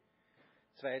Makel.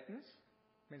 Zweitens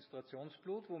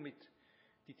Menstruationsblut, womit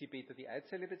die Tibeter die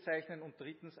Eizelle bezeichnen. Und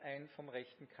drittens ein vom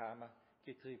rechten Karma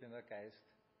getriebener Geist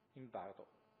im Bardo.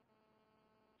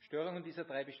 Störungen dieser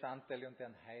 3 Bestandteile und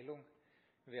deren Heilung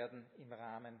werden im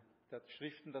Rahmen der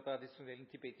Schriften der traditionellen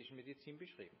tibetischen Medizin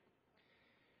beschrieben.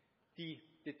 Die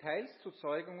Details zu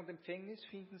Zeugung und Empfängnis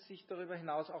finden sich darüber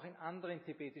hinaus auch in anderen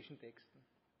tibetischen Texten,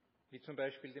 wie zum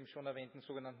Beispiel dem schon erwähnten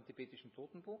sogenannten tibetischen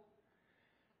Totenbuch,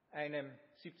 einem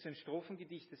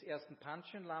 17-Strophen-Gedicht des ersten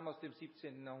Panchen Lama aus dem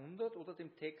 17. Jahrhundert oder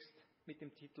dem Text mit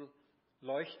dem Titel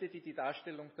Leuchte, die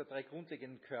Darstellung der 3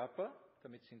 grundlegenden Körper,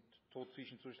 damit sind Tod,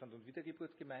 Zwischenzustand und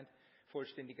Wiedergeburt gemeint,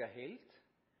 vollständiger Held,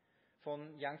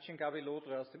 von Yangchen Gabe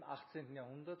Lodre aus dem 18.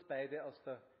 Jahrhundert, beide aus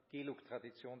der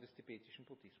Gelug-Tradition des tibetischen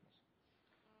Buddhismus.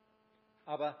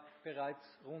 Aber bereits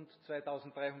rund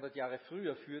 2300 Jahre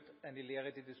früher führt eine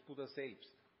Lehre des Buddha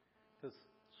selbst, das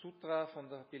Sutra von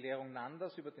der Belehrung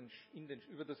Nandas über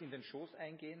das in den Schoß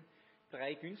eingehen,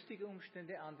 3 günstige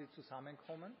Umstände an, die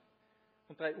zusammenkommen,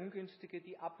 und 3 ungünstige,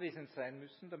 die abwesend sein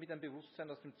müssen, damit ein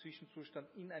Bewusstsein aus dem Zwischenzustand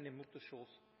in einem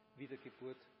Mutterschoß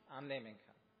Wiedergeburt annehmen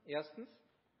kann. Erstens,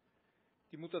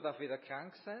 die Mutter darf weder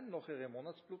krank sein, noch ihre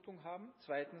Monatsblutung haben.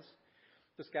 Zweitens,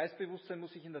 das Geistbewusstsein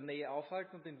muss sich in der Nähe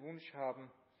aufhalten und den Wunsch haben,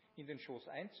 in den Schoß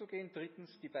einzugehen.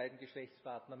 Drittens, die beiden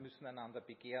Geschlechtspartner müssen einander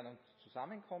begehren und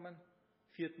zusammenkommen.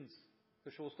 Viertens,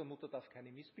 der Schoß der Mutter darf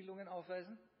keine Missbildungen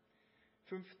aufweisen.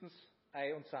 Fünftens,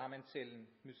 Ei- und Samenzellen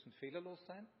müssen fehlerlos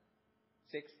sein.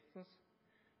 Sechstens,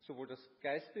 sowohl das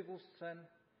Geistbewusstsein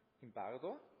im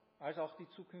Bardo als auch die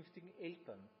zukünftigen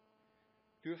Eltern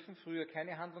dürfen früher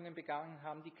keine Handlungen begangen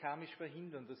haben, die karmisch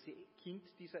verhindern, dass sie Kind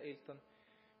dieser Eltern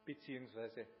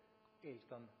bzw.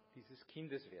 Eltern dieses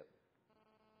Kindes werden.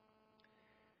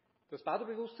 Das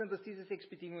Bardo-Bewusstsein, das diese 6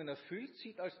 Bedingungen erfüllt,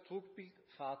 sieht als Trugbild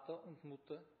Vater und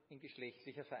Mutter in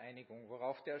geschlechtlicher Vereinigung,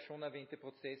 worauf der schon erwähnte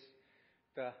Prozess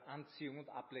der Anziehung und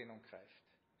Ablehnung greift.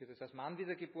 Wird es als Mann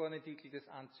wiedergeboren, entwickelt es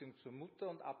Anziehung zur Mutter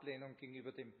und Ablehnung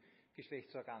gegenüber dem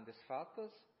Geschlechtsorgan des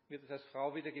Vaters. Wird es als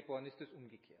Frau wiedergeboren, ist es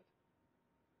umgekehrt.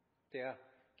 Der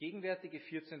gegenwärtige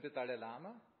 14. Dalai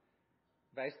Lama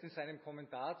weist in seinem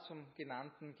Kommentar zum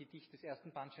genannten Gedicht des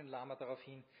ersten Panchen Lama darauf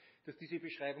hin, dass diese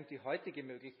Beschreibung die heutige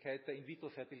Möglichkeit der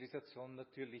In-vitro-Fertilisation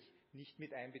natürlich nicht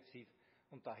mit einbezieht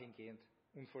und dahingehend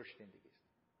unvollständig ist.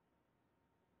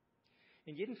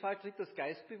 In jedem Fall tritt das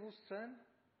Geistbewusstsein,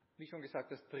 wie schon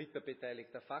gesagt, als dritter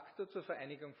beteiligter Faktor zur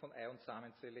Vereinigung von Ei- und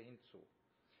Samenzelle hinzu.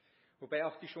 Wobei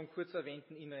auch die schon kurz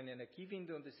erwähnten inneren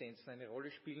Energiewinde und Essenzen eine Rolle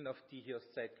spielen, auf die hier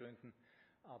aus Zeitgründen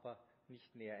aber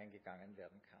nicht näher eingegangen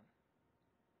werden kann.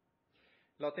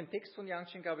 Laut dem Text von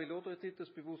Yanchen Gabilodre tritt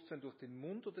das Bewusstsein durch den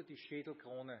Mund oder die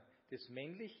Schädelkrone des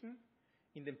Männlichen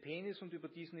in den Penis und über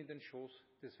diesen in den Schoß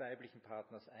des weiblichen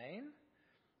Partners ein,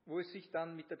 wo es sich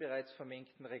dann mit der bereits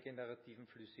vermengten regenerativen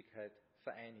Flüssigkeit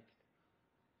vereinigt.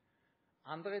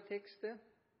 Andere Texte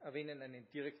erwähnen einen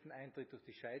direkten Eintritt durch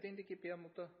die Scheide in die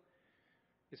Gebärmutter.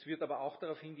 Es wird aber auch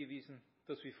darauf hingewiesen,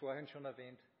 dass, wie vorhin schon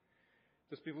erwähnt,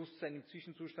 das Bewusstsein im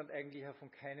Zwischenzustand eigentlich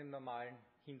von keinem normalen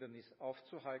Hindernis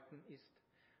aufzuhalten ist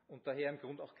und daher im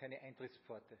Grund auch keine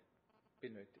Eintrittspforte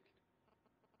benötigt.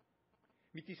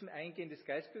 Mit diesem Eingehen des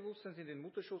Geistbewusstseins in den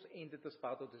Mutterschoß endet das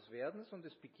Bardo des Werdens und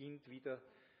es beginnt wieder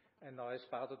ein neues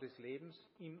Bardo des Lebens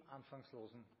im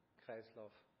anfangslosen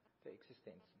Kreislauf der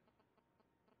Existenzen.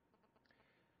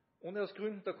 Ohne aus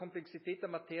Gründen der Komplexität der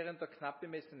Materie und der knapp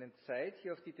bemessenen Zeit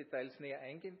hier auf die Details näher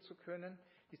eingehen zu können,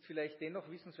 ist vielleicht dennoch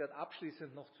wissenswert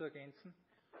abschließend noch zu ergänzen,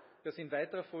 dass in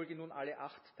weiterer Folge nun alle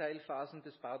 8 Teilphasen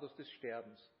des Bardos des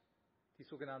Sterbens, die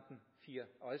sogenannten 4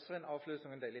 äußeren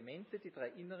Auflösungen der Elemente, die 3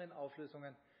 inneren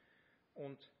Auflösungen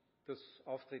und das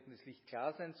Auftreten des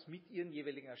Lichtklarseins mit ihren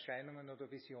jeweiligen Erscheinungen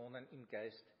oder Visionen im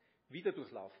Geist wieder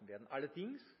durchlaufen werden.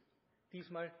 Allerdings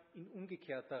diesmal in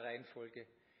umgekehrter Reihenfolge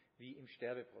wie im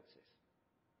Sterbeprozess.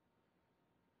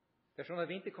 Der schon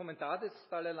erwähnte Kommentar des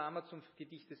Dalai Lama zum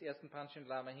Gedicht des ersten Panchen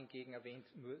Lama hingegen erwähnt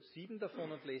nur 7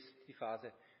 davon und lässt die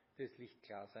Phase des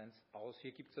Lichtklarseins aus.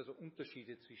 Hier gibt es also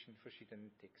Unterschiede zwischen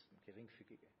verschiedenen Texten,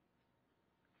 geringfügige.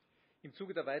 Im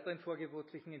Zuge der weiteren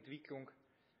vorgeburtlichen Entwicklung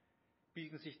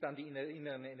bilden sich dann die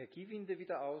inneren Energiewinde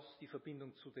wieder aus, die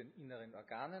Verbindung zu den inneren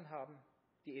Organen haben,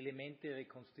 die Elemente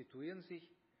rekonstituieren sich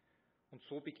und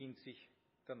so beginnt sich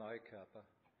der neue Körper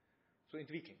zu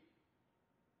entwickeln.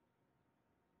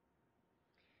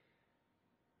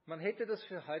 Man hätte das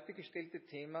für heute gestellte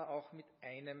Thema auch mit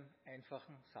einem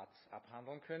einfachen Satz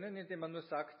abhandeln können, indem man nur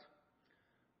sagt,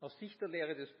 aus Sicht der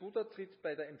Lehre des Buddha tritt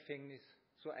bei der Empfängnis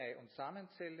zur Ei- und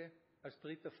Samenzelle als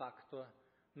dritter Faktor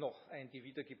noch ein die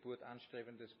Wiedergeburt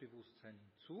anstrebendes Bewusstsein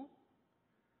hinzu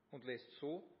und lässt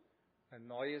so ein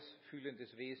neues,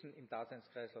 fühlendes Wesen im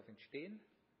Daseinskreislauf entstehen,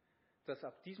 das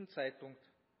ab diesem Zeitpunkt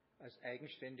als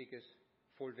eigenständiges,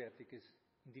 vollwertiges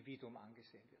Individuum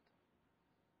angesehen wird.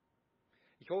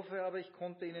 Ich hoffe aber, ich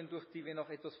konnte Ihnen durch die, wenn auch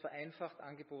etwas vereinfacht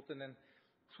angebotenen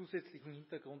zusätzlichen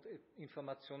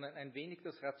Hintergrundinformationen ein wenig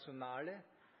das Rationale,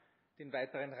 den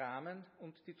weiteren Rahmen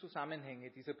und die Zusammenhänge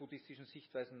dieser buddhistischen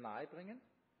Sichtweisen nahebringen.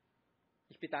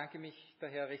 Ich bedanke mich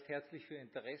daher recht herzlich für Ihr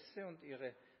Interesse und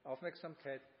Ihre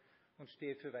Aufmerksamkeit und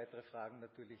stehe für weitere Fragen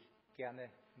natürlich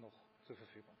gerne noch zur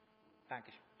Verfügung.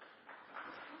 Dankeschön.